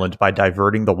island by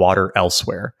diverting the water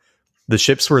elsewhere. The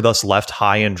ships were thus left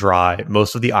high and dry.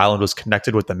 Most of the island was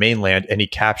connected with the mainland, and he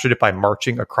captured it by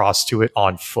marching across to it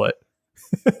on foot.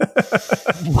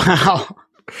 Wow.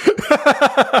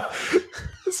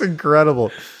 It's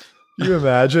incredible. Can you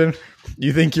imagine?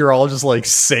 You think you're all just like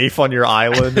safe on your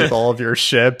island with all of your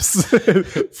ships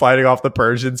fighting off the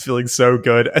Persians, feeling so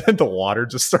good, and then the water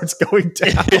just starts going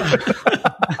down.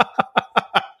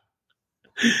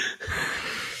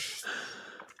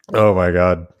 Oh my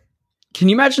God. Can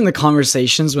you imagine the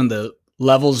conversations when the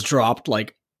levels dropped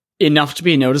like enough to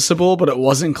be noticeable, but it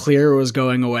wasn't clear it was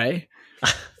going away?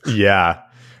 Yeah.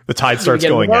 The tide starts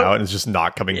going out and it's just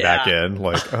not coming back in.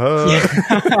 Like,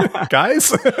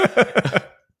 guys?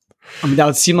 I mean, that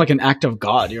would seem like an act of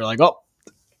God. You're like, oh.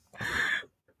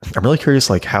 I'm really curious,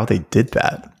 like, how they did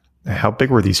that. How big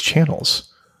were these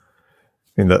channels?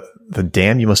 I mean, the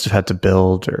dam you must have had to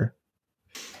build, or...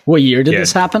 What year did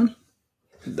this happen?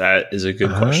 That is a good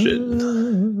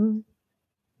question.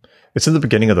 It's in the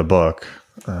beginning of the book.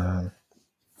 I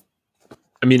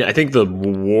mean, I think the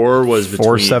war was between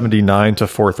 479 to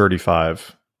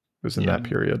 435 was in that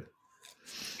period.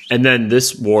 And then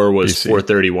this war was BC.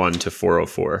 431 to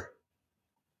 404.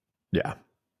 Yeah.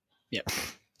 Yeah.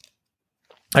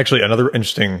 Actually, another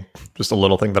interesting, just a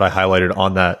little thing that I highlighted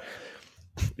on that.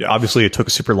 Obviously, it took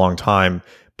a super long time,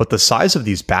 but the size of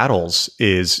these battles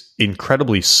is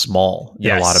incredibly small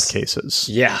in a lot of cases.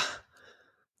 Yeah.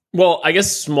 Well, I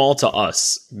guess small to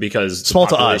us because the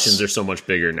populations are so much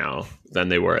bigger now than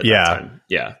they were at that time.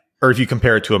 Yeah. Or if you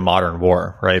compare it to a modern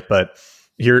war, right? But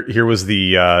here was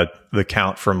the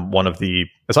count from one of the,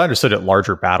 as I understood it,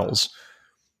 larger battles.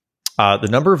 The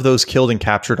number of those killed and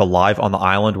captured alive on the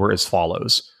island were as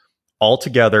follows.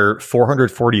 Altogether,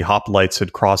 440 hoplites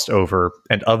had crossed over,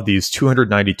 and of these,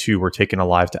 292 were taken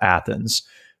alive to Athens,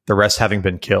 the rest having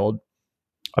been killed.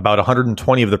 About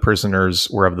 120 of the prisoners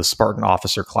were of the Spartan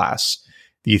officer class.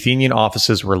 The Athenian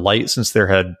officers were light since there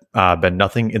had been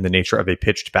nothing in the nature of a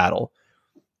pitched battle.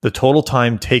 The total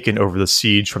time taken over the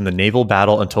siege from the naval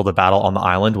battle until the battle on the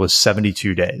island was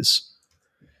 72 days.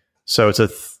 So it's a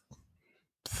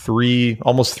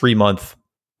almost 3 month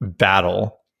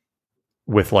battle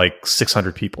with like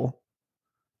 600 people.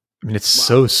 I mean, it's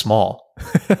so small.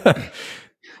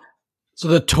 So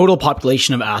the total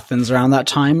population of Athens around that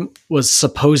time was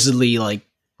supposedly like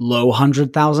low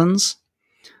 100,000s.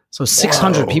 So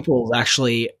 600 people is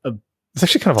actually it's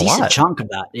actually kind of a decent lot. chunk of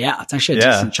that. Yeah, it's actually a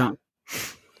decent chunk.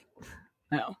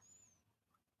 Yeah.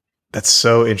 That's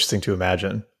so interesting to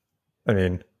imagine. I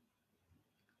mean,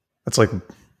 that's like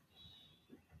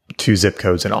 2 zip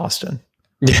codes in Austin.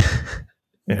 Yeah.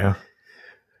 You know?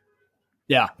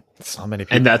 Yeah. So many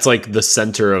people. And that's like the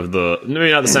center of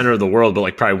maybe not the center of the world, but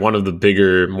like probably one of the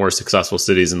bigger, more successful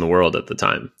cities in the world at the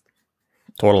time.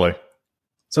 Totally.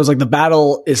 So it's like the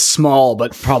battle is small,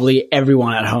 but probably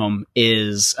everyone at home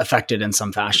is affected in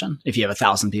some fashion if you have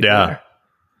 1,000 people there.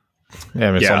 Yeah,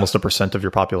 I mean, it's almost 1% of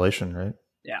your population, right?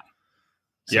 Yeah.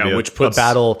 So which puts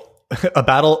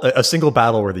a single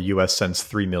battle where the U.S. sends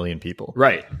 3 million people.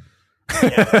 Right.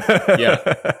 Yeah.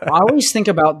 I always think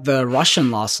about the Russian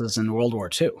losses in World War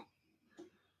II.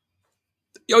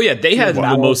 Oh yeah, they had the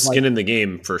most skin in the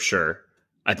game for sure.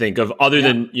 I think of other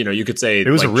than, you could say it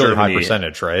was a really high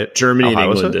percentage, right? Germany and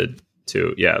England did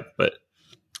too. Yeah, but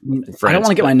I don't want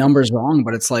to get my numbers wrong,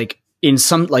 but it's like in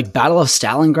some like Battle of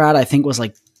Stalingrad, I think was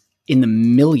like in the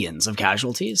millions of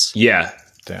casualties. Yeah.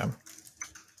 Damn.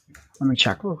 Let me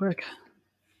check real quick.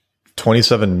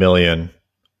 27 million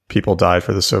people died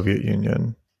for the Soviet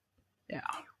Union. Yeah.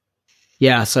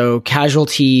 Yeah, so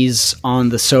casualties on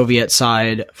the Soviet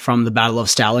side from the Battle of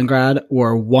Stalingrad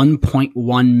were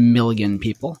 1.1 million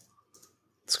people.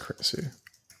 That's crazy.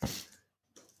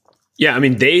 Yeah, I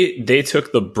mean, they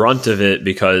took the brunt of it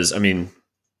because, I mean,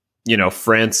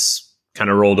 France kind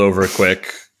of rolled over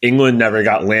quick. England never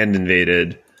got land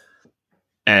invaded.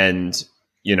 And,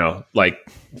 like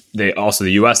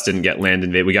the U.S. didn't get land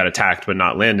invaded. We got attacked, but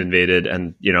not land invaded.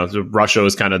 And, Russia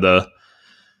was kind of the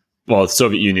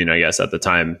Soviet Union, I guess, at the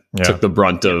time took the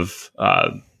brunt of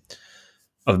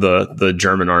the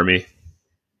German army. It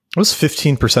was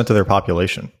 15% of their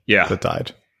population that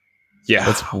died. Yeah.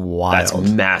 That's wild.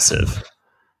 That's massive.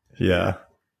 Yeah.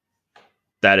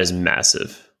 That is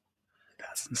massive.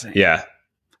 That's insane. Yeah.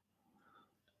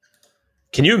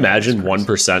 Can you imagine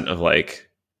 1% of like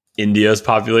India's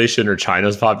population or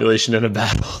China's population in a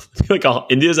battle? Like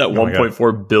India's at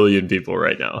 1.4 billion people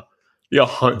right now.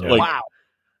 Wow.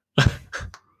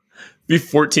 Be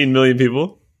 14 million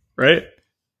people, right?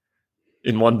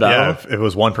 In one battle. Yeah, if it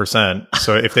was 1%.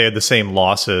 So if they had the same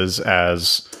losses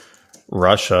as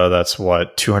Russia, that's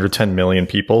 210 million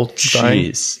people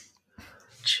dying?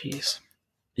 Jeez.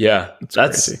 Yeah,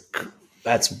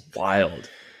 that's wild.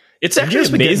 It's actually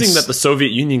amazing that the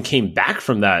Soviet Union came back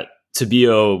from that to be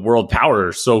a world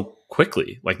power so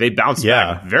quickly. Like they bounced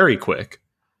back very quick.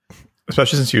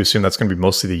 Especially since you assume that's going to be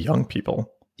mostly the young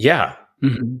people. Yeah.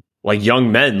 Mm-hmm. Like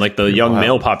young men, like the young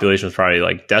male population was probably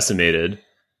like decimated.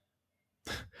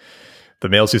 The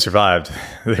males who survived,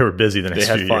 they were busy the next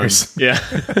few years. Yeah.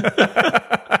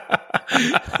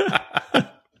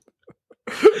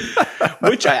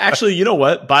 Which I actually, you know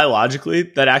what? Biologically,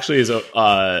 that actually is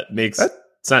makes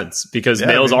sense because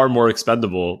males are more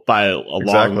expendable by a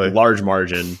large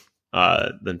margin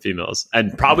than females,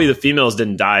 and probably the females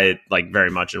didn't die like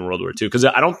very much in World War II because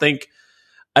I don't think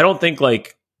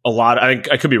like a lot. I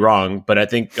could be wrong, but I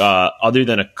think other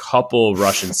than a couple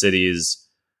Russian cities,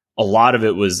 a lot of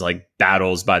it was like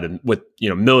battles with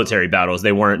military battles.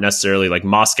 They weren't necessarily like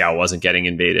Moscow wasn't getting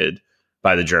invaded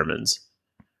by the Germans.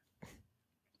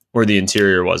 or the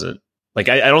interior wasn't. Like,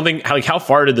 I don't think, how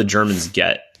far did the Germans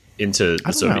get into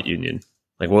the Soviet Union?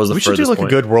 Like, what was the furthest point? We should do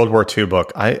like a good World War II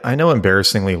book. I know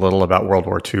embarrassingly little about World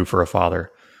War II for a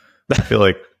father. I feel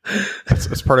like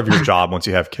it's part of your job once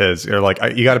you have kids. You're like,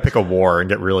 you got to pick a war and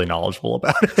get really knowledgeable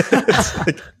about it. It's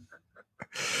like,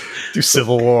 do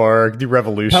Civil War, do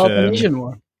Revolution. Peloponnesian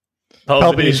War.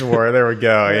 Peloponnesian War, there we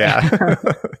go, yeah.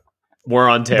 War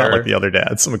on Terror. Not like the other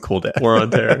dads, I'm a cool dad. War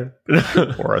on Terror.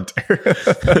 War on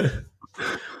Terror.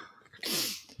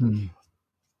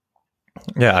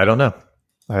 Yeah, I don't know.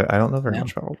 I don't know very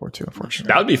much about World War II, unfortunately.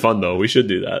 That would be fun, though. We should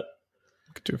do that.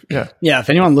 Yeah, if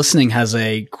anyone listening has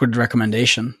a good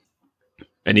recommendation.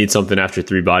 I need something after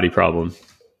Three Body Problem.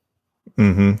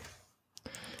 Mm-hmm.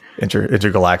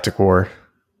 Intergalactic War.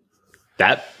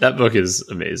 That book is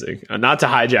amazing. Not to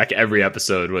hijack every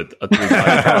episode with a Three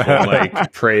Body Problem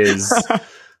like praise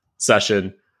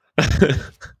session.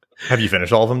 Have you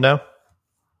finished all of them now?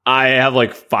 I have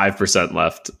like 5%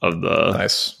 left of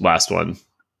the last one.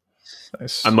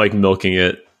 Nice. I'm like milking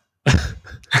it.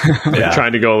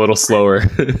 Trying to go a little slower.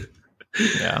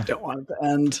 Yeah. Don't want it to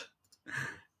end.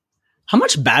 How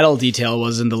much battle detail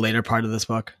was in the later part of this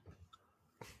book?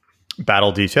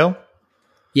 Battle detail?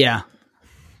 Yeah.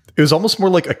 It was almost more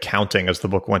like accounting as the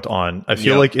book went on. I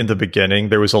feel like in the beginning,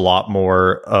 there was a lot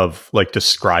more of like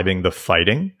describing the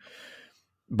fighting.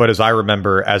 But as I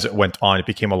remember, as it went on, it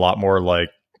became a lot more like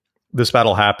this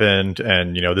battle happened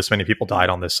and, this many people died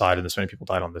on this side and this many people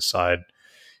died on this side.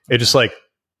 It just like,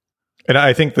 and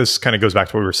I think this kind of goes back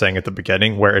to what we were saying at the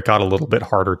beginning, where it got a little bit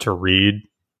harder to read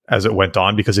as it went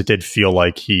on, because it did feel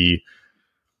like he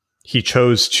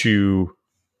chose to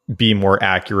be more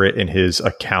accurate in his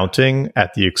accounting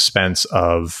at the expense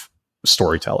of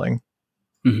storytelling.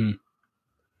 Mm-hmm.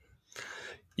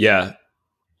 Yeah.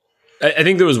 I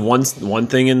think there was one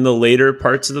thing in the later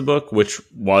parts of the book which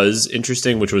was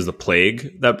interesting, which was the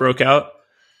plague that broke out.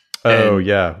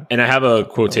 Yeah. And I have a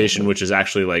quotation which is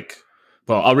actually like,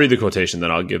 well, I'll read the quotation,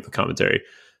 then I'll give the commentary.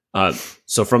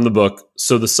 So from the book,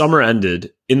 so the summer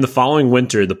ended. In the following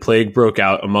winter, the plague broke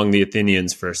out among the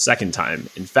Athenians for a second time.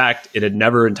 In fact, it had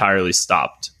never entirely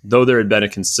stopped, though there had been a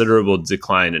considerable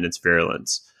decline in its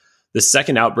virulence. The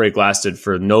second outbreak lasted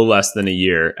for no less than a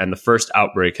year, and the first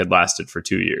outbreak had lasted for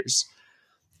 2 years.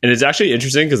 And it's actually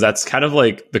interesting because that's kind of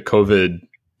like the COVID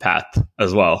path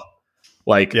as well.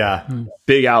 Like,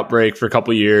 big outbreak for a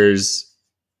couple years,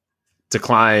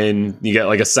 decline, you get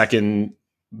like a second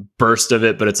burst of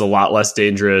it, but it's a lot less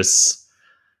dangerous,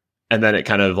 and then it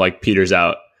kind of like peters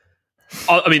out.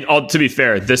 I mean, to be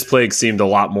fair, this plague seemed a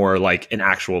lot more like an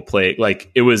actual plague. Like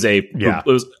it was I don't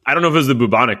know if it was the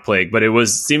bubonic plague, but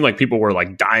seemed like people were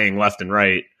like dying left and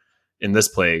right in this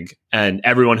plague, and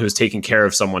everyone who was taking care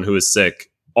of someone who was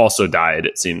sick also died.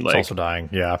 It seemed like also dying.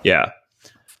 Yeah.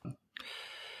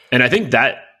 And I think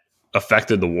that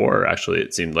affected the war. Actually,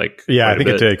 it seemed like I think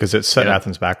it did, because it set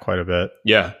Athens back quite a bit.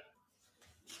 Yeah.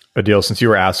 Adil, since you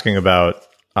were asking about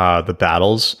the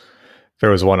battles, there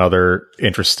was one other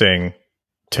interesting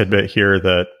tidbit here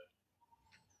that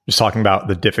just talking about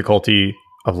the difficulty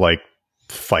of like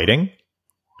fighting,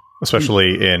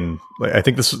 especially in, I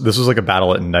think this was like a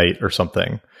battle at night or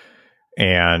something.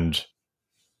 And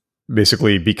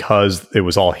basically because it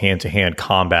was all hand-to-hand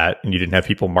combat and you didn't have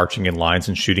people marching in lines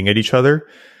and shooting at each other,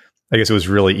 I guess it was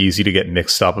really easy to get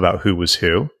mixed up about who was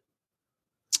who.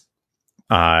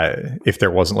 If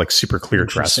there wasn't like super clear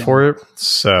dress for it.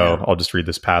 So I'll just read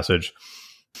this passage.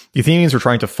 The Athenians were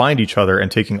trying to find each other and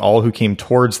taking all who came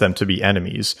towards them to be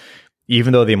enemies,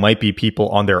 even though they might be people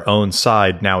on their own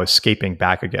side now escaping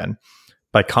back again.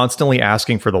 By constantly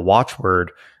asking for the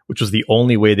watchword, which was the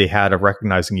only way they had of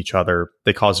recognizing each other,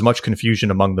 they caused much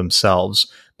confusion among themselves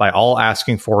by all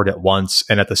asking for it at once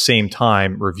and at the same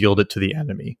time revealed it to the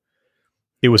enemy.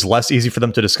 It was less easy for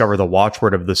them to discover the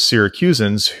watchword of the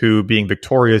Syracusans, who, being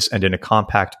victorious and in a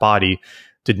compact body,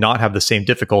 did not have the same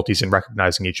difficulties in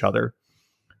recognizing each other.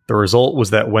 The result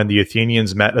was that when the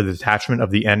Athenians met a detachment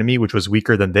of the enemy which was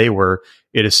weaker than they were,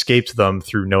 it escaped them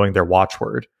through knowing their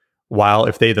watchword, while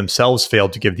if they themselves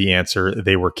failed to give the answer,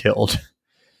 they were killed.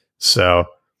 So,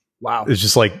 wow, it's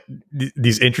just like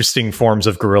these interesting forms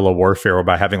of guerrilla warfare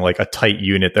by having like a tight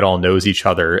unit that all knows each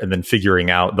other, and then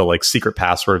figuring out the like secret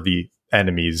password of the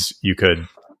enemies, you could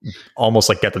almost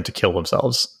like get them to kill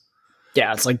themselves.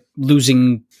 Yeah, it's like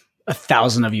losing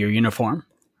 1,000 of your uniform.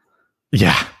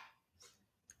 Yeah.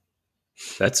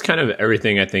 That's kind of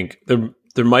everything. I think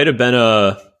there might have been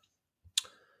a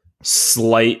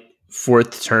slight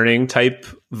fourth turning type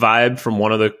vibe from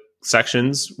one of the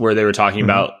sections where they were talking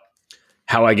about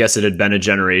how I guess it had been a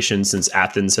generation since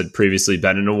Athens had previously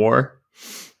been in a war.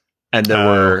 And there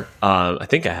were, I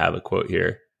think I have a quote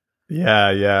here.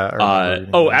 Yeah.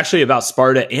 Actually about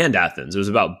Sparta and Athens. It was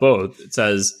about both. It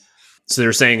says, so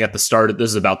they're saying at the start, this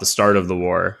is about the start of the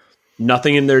war.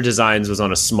 Nothing in their designs was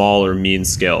on a small or mean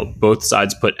scale. Both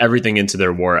sides put everything into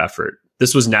their war effort.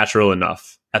 This was natural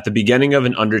enough. At the beginning of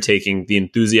an undertaking, the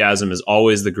enthusiasm is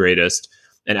always the greatest.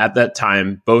 And at that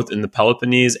time, both in the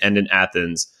Peloponnese and in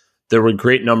Athens, there were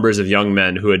great numbers of young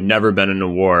men who had never been in a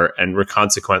war and were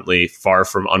consequently far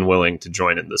from unwilling to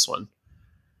join in this one.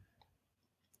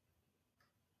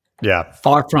 Yeah.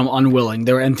 Far from unwilling.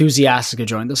 They were enthusiastic to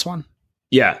join this one.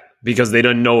 Yeah, because they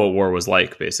didn't know what war was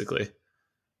like, basically.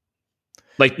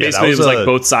 Like, basically, it was like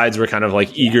both sides were kind of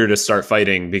like eager to start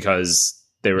fighting because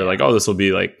they were like, oh, this will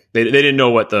be like, they didn't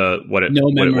know what it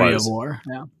was. Of war.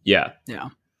 Yeah.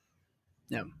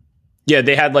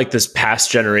 They had like this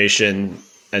past generation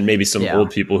and maybe some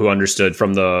old people who understood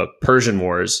from the Persian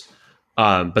Wars.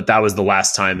 But that was the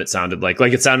last time it sounded like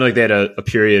it sounded like they had a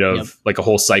period of like a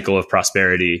whole cycle of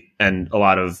prosperity, and a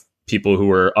lot of people who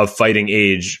were of fighting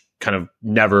age kind of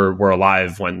never were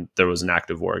alive when there was an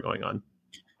active war going on.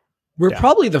 We're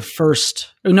probably the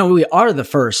first, we are the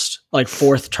first like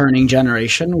fourth turning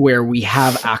generation where we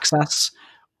have access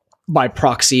by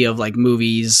proxy of like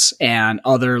movies and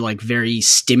other like very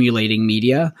stimulating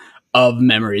media of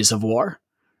memories of war.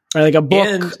 Right? Like a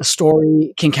book, a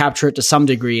story can capture it to some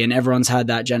degree, and everyone's had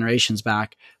that generations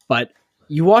back. But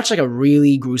you watch like a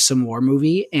really gruesome war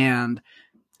movie, and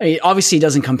it obviously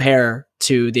doesn't compare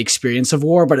to the experience of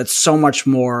war, but it's so much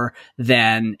more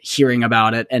than hearing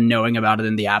about it and knowing about it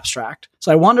in the abstract.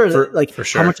 So I wonder for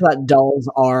sure, how much of that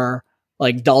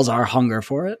dulls our hunger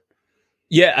for it.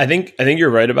 Yeah, I think you're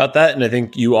right about that. And I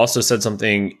think you also said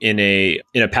something in a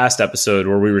past episode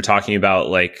where we were talking about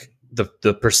like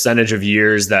the percentage of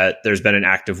years that there's been an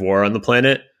active war on the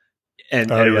planet. And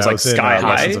it was like sky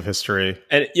high. Lessons of history.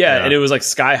 And and it was like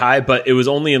sky high, but it was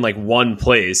only in like one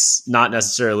place, not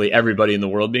necessarily everybody in the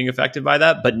world being affected by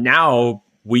that. But now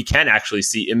we can actually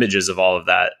see images of all of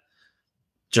that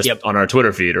just on our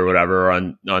Twitter feed or whatever, or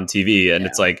on TV. And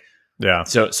it's like,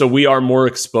 so we are more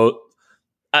exposed.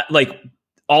 Like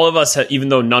all of us, even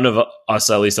though none of us,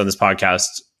 at least on this podcast,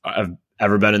 have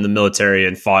ever been in the military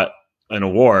and fought in a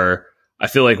war, I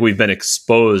feel like we've been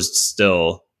exposed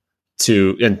still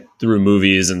to, and through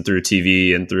movies and through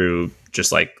TV and through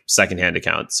just like secondhand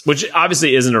accounts, which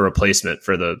obviously isn't a replacement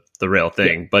for the real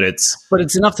thing, but it's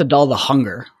enough to dull the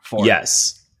hunger for it.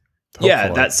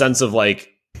 Yeah, that sense of like,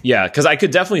 because I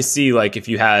could definitely see like if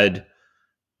you had,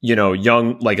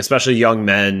 young, like especially young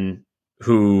men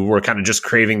who were kind of just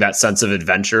craving that sense of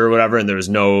adventure or whatever, and there was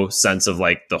no sense of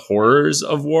like the horrors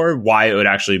of war, why it would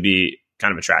actually be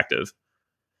kind of attractive.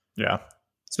 Yeah.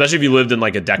 Especially if you lived in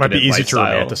like a decadent lifestyle. Might be easy to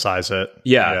romanticize it.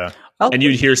 Yeah. And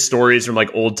you'd hear stories from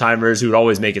like old timers who would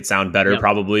always make it sound better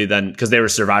probably than, because they were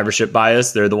survivorship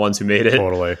biased. They're the ones who made it.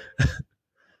 Totally.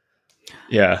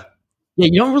 Yeah,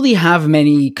 you don't really have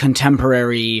many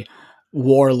contemporary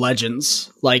war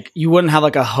legends. Like you wouldn't have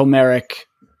like a Homeric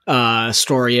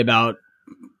story about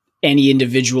any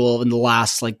individual in the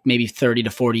last like maybe 30 to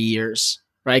 40 years.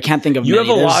 Right. I can't think of you many.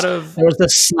 Have a lot of. There was the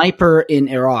sniper in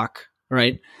Iraq,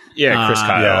 right? Yeah, Chris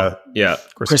Kyle. Yeah.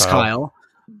 Chris Kyle.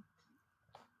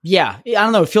 Yeah, I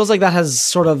don't know. It feels like that has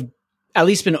sort of at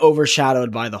least been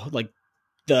overshadowed by the.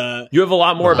 You have a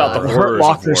lot more about the Hurt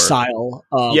Locker style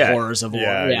of horrors of war.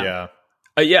 Yeah.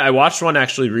 I watched one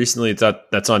actually recently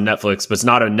that's on Netflix, but it's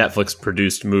not a Netflix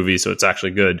produced movie, so it's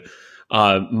actually good.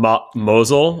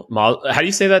 Mosul. How do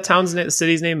you say that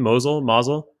city's name? Mosul?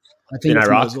 I think it's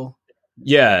Iraq. Mosul.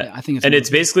 Yeah, I think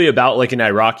it's basically about like an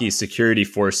Iraqi security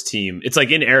force team. It's like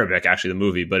in Arabic, actually, the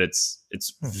movie, but it's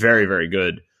very, very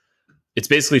good. It's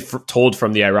basically told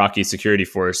from the Iraqi security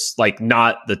force, like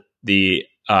not the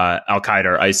Al Qaeda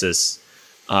or ISIS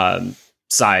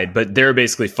side, but they're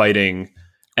basically fighting,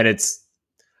 and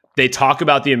they talk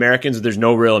about the Americans. There's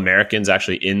no real Americans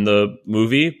actually in the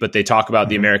movie, but they talk about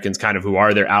the Americans kind of who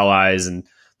are their allies, and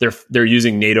they're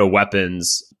using NATO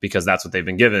weapons because that's what they've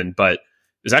been given, but.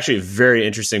 It was actually a very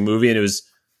interesting movie, and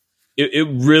it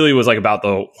really was like about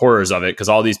the horrors of it, because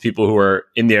all these people who are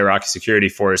in the Iraqi security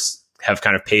force have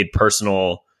kind of paid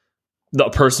the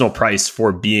personal price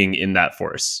for being in that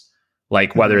force.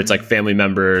 Like whether it's like family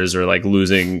members or like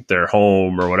losing their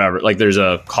home or whatever, like there's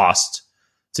a cost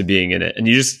to being in it. And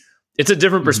it's a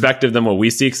different perspective than what we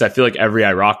see. Cause I feel like every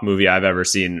Iraq movie I've ever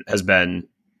seen has been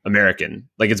American.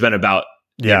 Like it's been about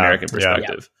the American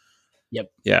perspective.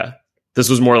 Yep. Yeah. This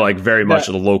was more like very much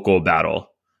a local battle.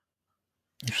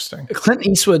 Interesting. Clint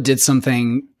Eastwood did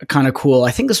something kind of cool.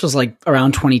 I think this was like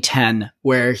around 2010,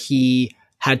 where he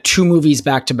had two movies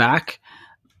back to back.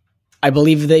 I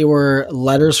believe they were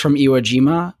Letters from Iwo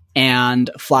Jima and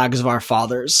Flags of Our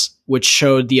Fathers, which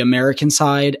showed the American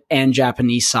side and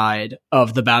Japanese side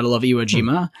of the Battle of Iwo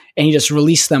Jima. And he just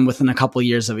released them within a couple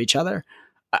years of each other.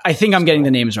 I think I'm getting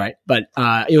the names right, but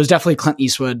it was definitely Clint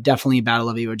Eastwood, definitely Battle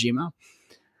of Iwo Jima.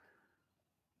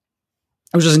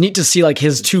 It was just neat to see like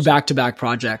his 2 back-to-back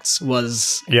projects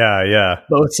was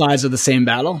both sides of the same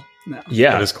battle.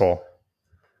 Yeah. That is cool.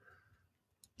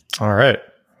 All right.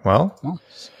 Well,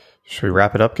 should we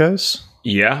wrap it up, guys?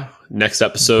 Yeah. Next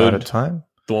episode. Out of time.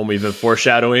 The one we've been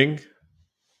foreshadowing.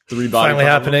 3 body Finally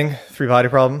happening. 3 body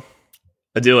problem.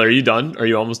 Adil, are you done? Are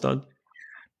you almost done?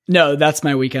 No, that's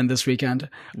my weekend this weekend.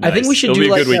 Nice. I think we should do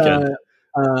like a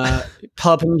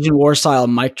Peloponnesian War style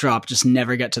mic drop. Just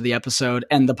never get to the episode.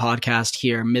 End the podcast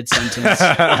here mid-sentence.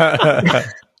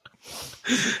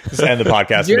 Just end the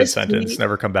podcast mid-sentence.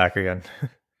 Never come back again.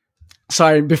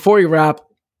 Sorry, before we wrap,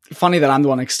 funny that I'm the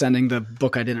one extending the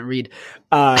book I didn't read.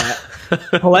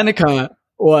 Hellenica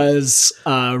was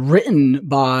written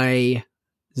by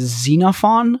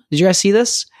Xenophon. Did you guys see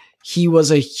this? He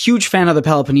was a huge fan of the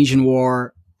Peloponnesian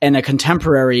War and a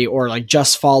contemporary or like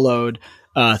just followed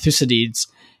Thucydides,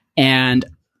 and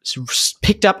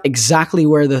picked up exactly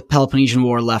where the Peloponnesian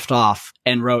War left off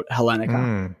and wrote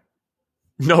Hellenica.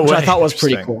 No which way. I thought was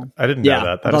pretty cool. I didn't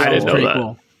know that. I didn't know that.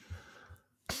 Cool.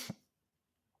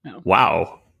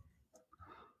 Wow.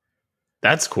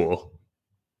 That's cool.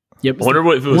 Yep. I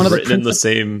wonder if it was written in the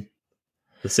same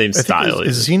style.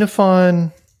 Is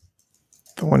Xenophon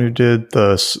the one who did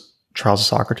the Trials of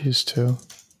Socrates too?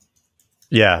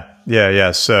 Yeah.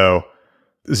 So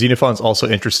Xenophon's also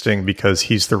interesting because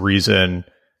he's the reason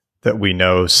that we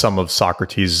know some of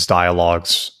Socrates'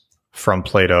 dialogues from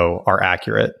Plato are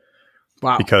accurate.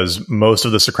 Wow. Because most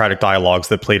of the Socratic dialogues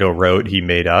that Plato wrote, he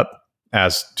made up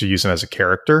as to use him as a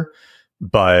character.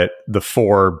 But the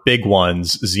 4 big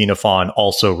ones, Xenophon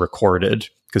also recorded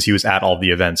because he was at all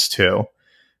the events too.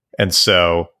 And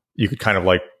so you could kind of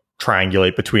like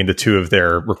triangulate between the 2 of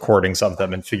their recordings of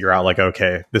them and figure out like,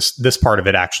 okay, this part of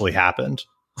it actually happened.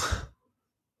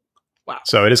 Wow.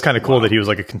 So it is kind of cool that he was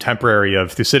like a contemporary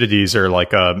of Thucydides or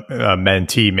like a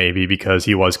mentee maybe, because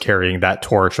he was carrying that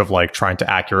torch of like trying to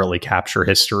accurately capture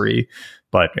history.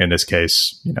 But in this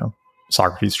case,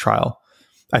 Socrates' trial.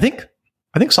 I think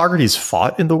Socrates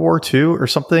fought in the war too or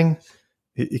something.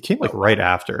 It came like right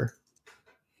after.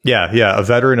 Yeah. A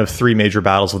veteran of 3 major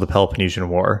battles of the Peloponnesian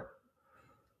War.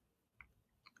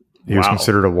 He was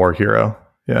considered a war hero.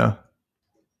 Yeah.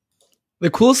 The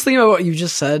coolest thing about what you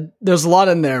just said, there's a lot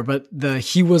in there, but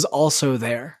he was also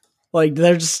there. Like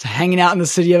they're just hanging out in the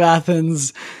city of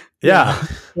Athens. Yeah.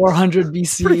 400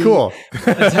 BC. Pretty cool.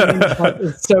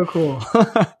 It's so cool.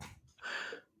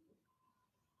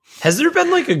 Has there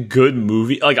been like a good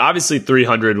movie? Like obviously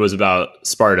 300 was about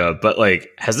Sparta, but like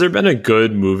has there been a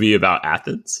good movie about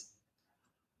Athens?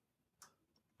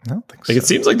 I don't think so. It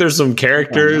seems like there's some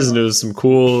characters and there's some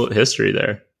cool history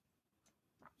there.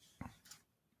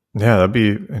 Yeah, that'd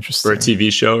be interesting. For a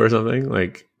TV show or something?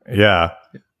 Like, yeah.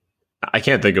 I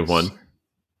can't think of one.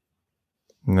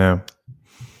 No.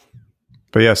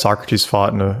 But yeah, Socrates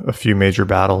fought in a few major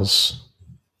battles.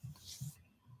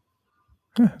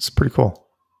 Yeah, it's pretty cool.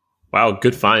 Wow,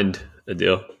 good find,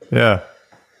 Adil. Yeah.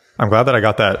 I'm glad that I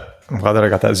got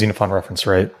that Xenophon reference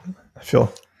right. I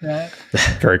feel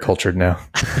very cultured now.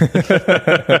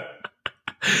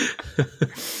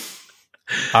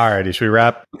 Alrighty, should we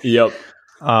wrap? Yep.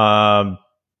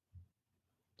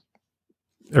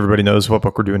 Everybody knows what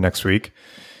book we're doing next week.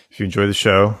 If you enjoy the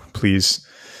show, please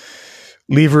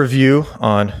leave a review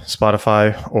on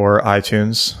Spotify or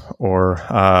iTunes, or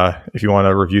if you want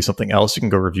to review something else, you can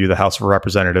go review the House of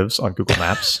Representatives on Google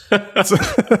Maps.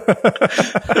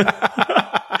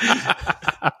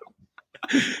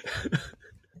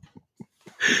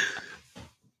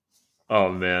 Oh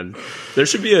man, there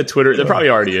should be a Twitter. There probably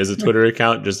already is a Twitter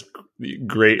account. Just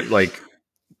great, like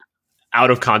out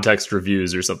of context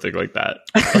reviews or something like that.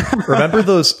 Remember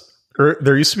those?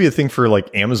 There used to be a thing for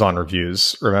like Amazon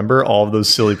reviews. Remember all of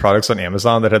those silly products on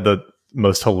Amazon that had the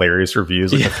most hilarious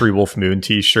reviews, like the 3 Wolf Moon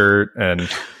T-shirt and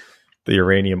the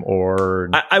uranium ore.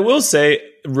 I will say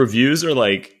reviews are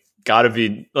like gotta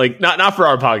be like not for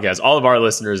our podcast. All of our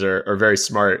listeners are very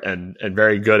smart and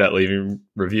very good at leaving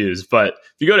reviews. But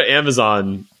if you go to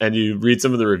Amazon and you read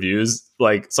some of the reviews,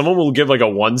 like someone will give like a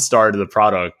 1 star to the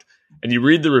product, and you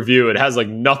read the review, it has like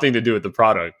nothing to do with the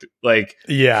product. Like,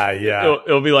 yeah.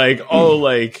 It'll be like, oh,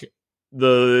 like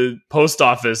the post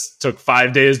office took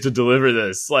 5 days to deliver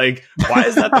this. Like, why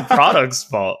is that the product's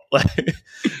fault? Like,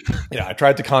 yeah, I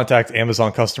tried to contact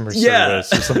Amazon customer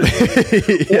service or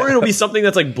something. Or it'll be something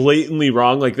that's like blatantly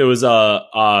wrong. Like there was a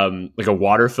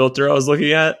water filter I was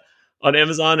looking at. on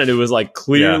Amazon, and it was like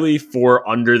clearly for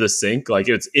under the sink, like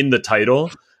it's in the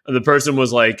title, and the person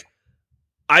was like,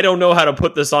 I don't know how to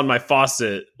put this on my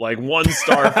faucet, like 1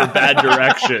 star for bad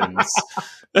directions.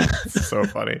 So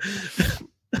funny.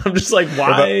 I'm just like,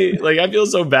 why? Like, I feel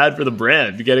so bad for the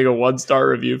brand getting a 1-star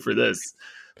review for this.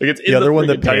 Like, it's in the other one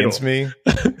that pains me.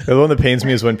 The other one that pains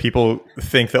me is when people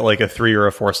think that like a 3 or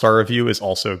a 4-star review is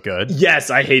also good. Yes,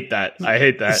 I hate that.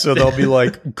 So they'll be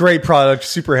like, great product,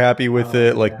 super happy with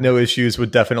it, like no issues,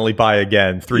 would definitely buy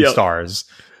again, 3 stars.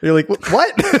 You're like,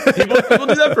 what? people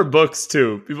do that for books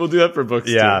too.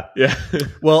 Yeah.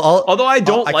 Well, although I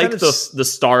don't like the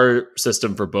star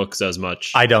system for books as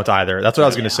much. I don't either. That's what I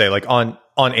was going to say. Like on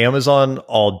Amazon,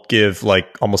 I'll give like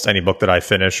almost any book that I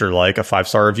finish or like a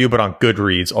 5-star review, but on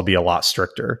Goodreads, I'll be a lot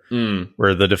stricter,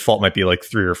 where the default might be like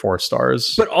 3 or 4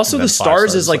 stars. But also the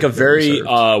stars is like a very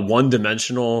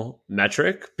one-dimensional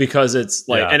metric, because it's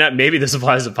like, and maybe this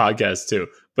applies to podcasts too,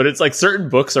 but it's like certain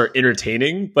books are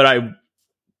entertaining, but I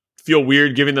feel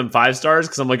weird giving them 5 stars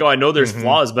because I'm like, oh, I know there's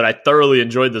flaws, but I thoroughly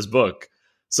enjoyed this book.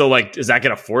 So like, is that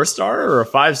get a 4-star or a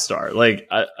 5-star? Like,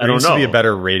 I don't know. There needs to be a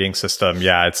better rating system.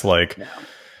 Yeah, it's like,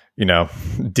 you know,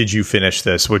 did you finish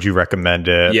this? Would you recommend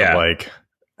it? Yeah. Like,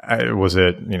 was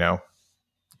it, you know,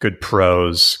 good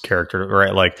prose, character,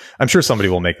 right? Like, I'm sure somebody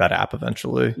will make that app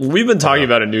eventually. We've been talking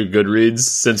about a new Goodreads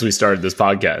since we started this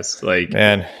podcast. Like,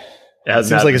 man, it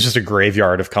seems like it's just a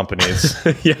graveyard of companies.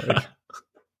 Like,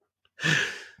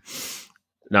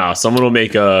 no, someone will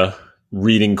make a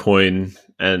reading coin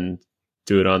and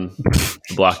do it on the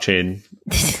blockchain.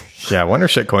 Yeah, I wonder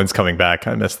if shitcoin's coming back.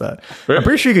 I missed that. I'm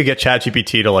pretty sure you could get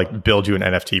ChatGPT to like build you an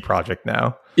NFT project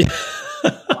now. Yeah.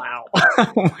 Wow.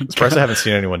 Surprised I haven't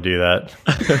seen anyone do that.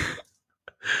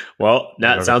 Well,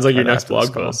 Nat, sounds like your next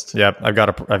blog post. Yep, I've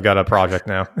got a project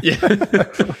now. Yeah.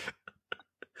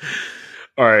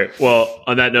 All right. Well,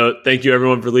 on that note, thank you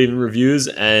everyone for leaving reviews,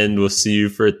 and we'll see you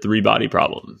for 3 Body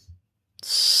Problem.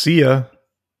 See ya.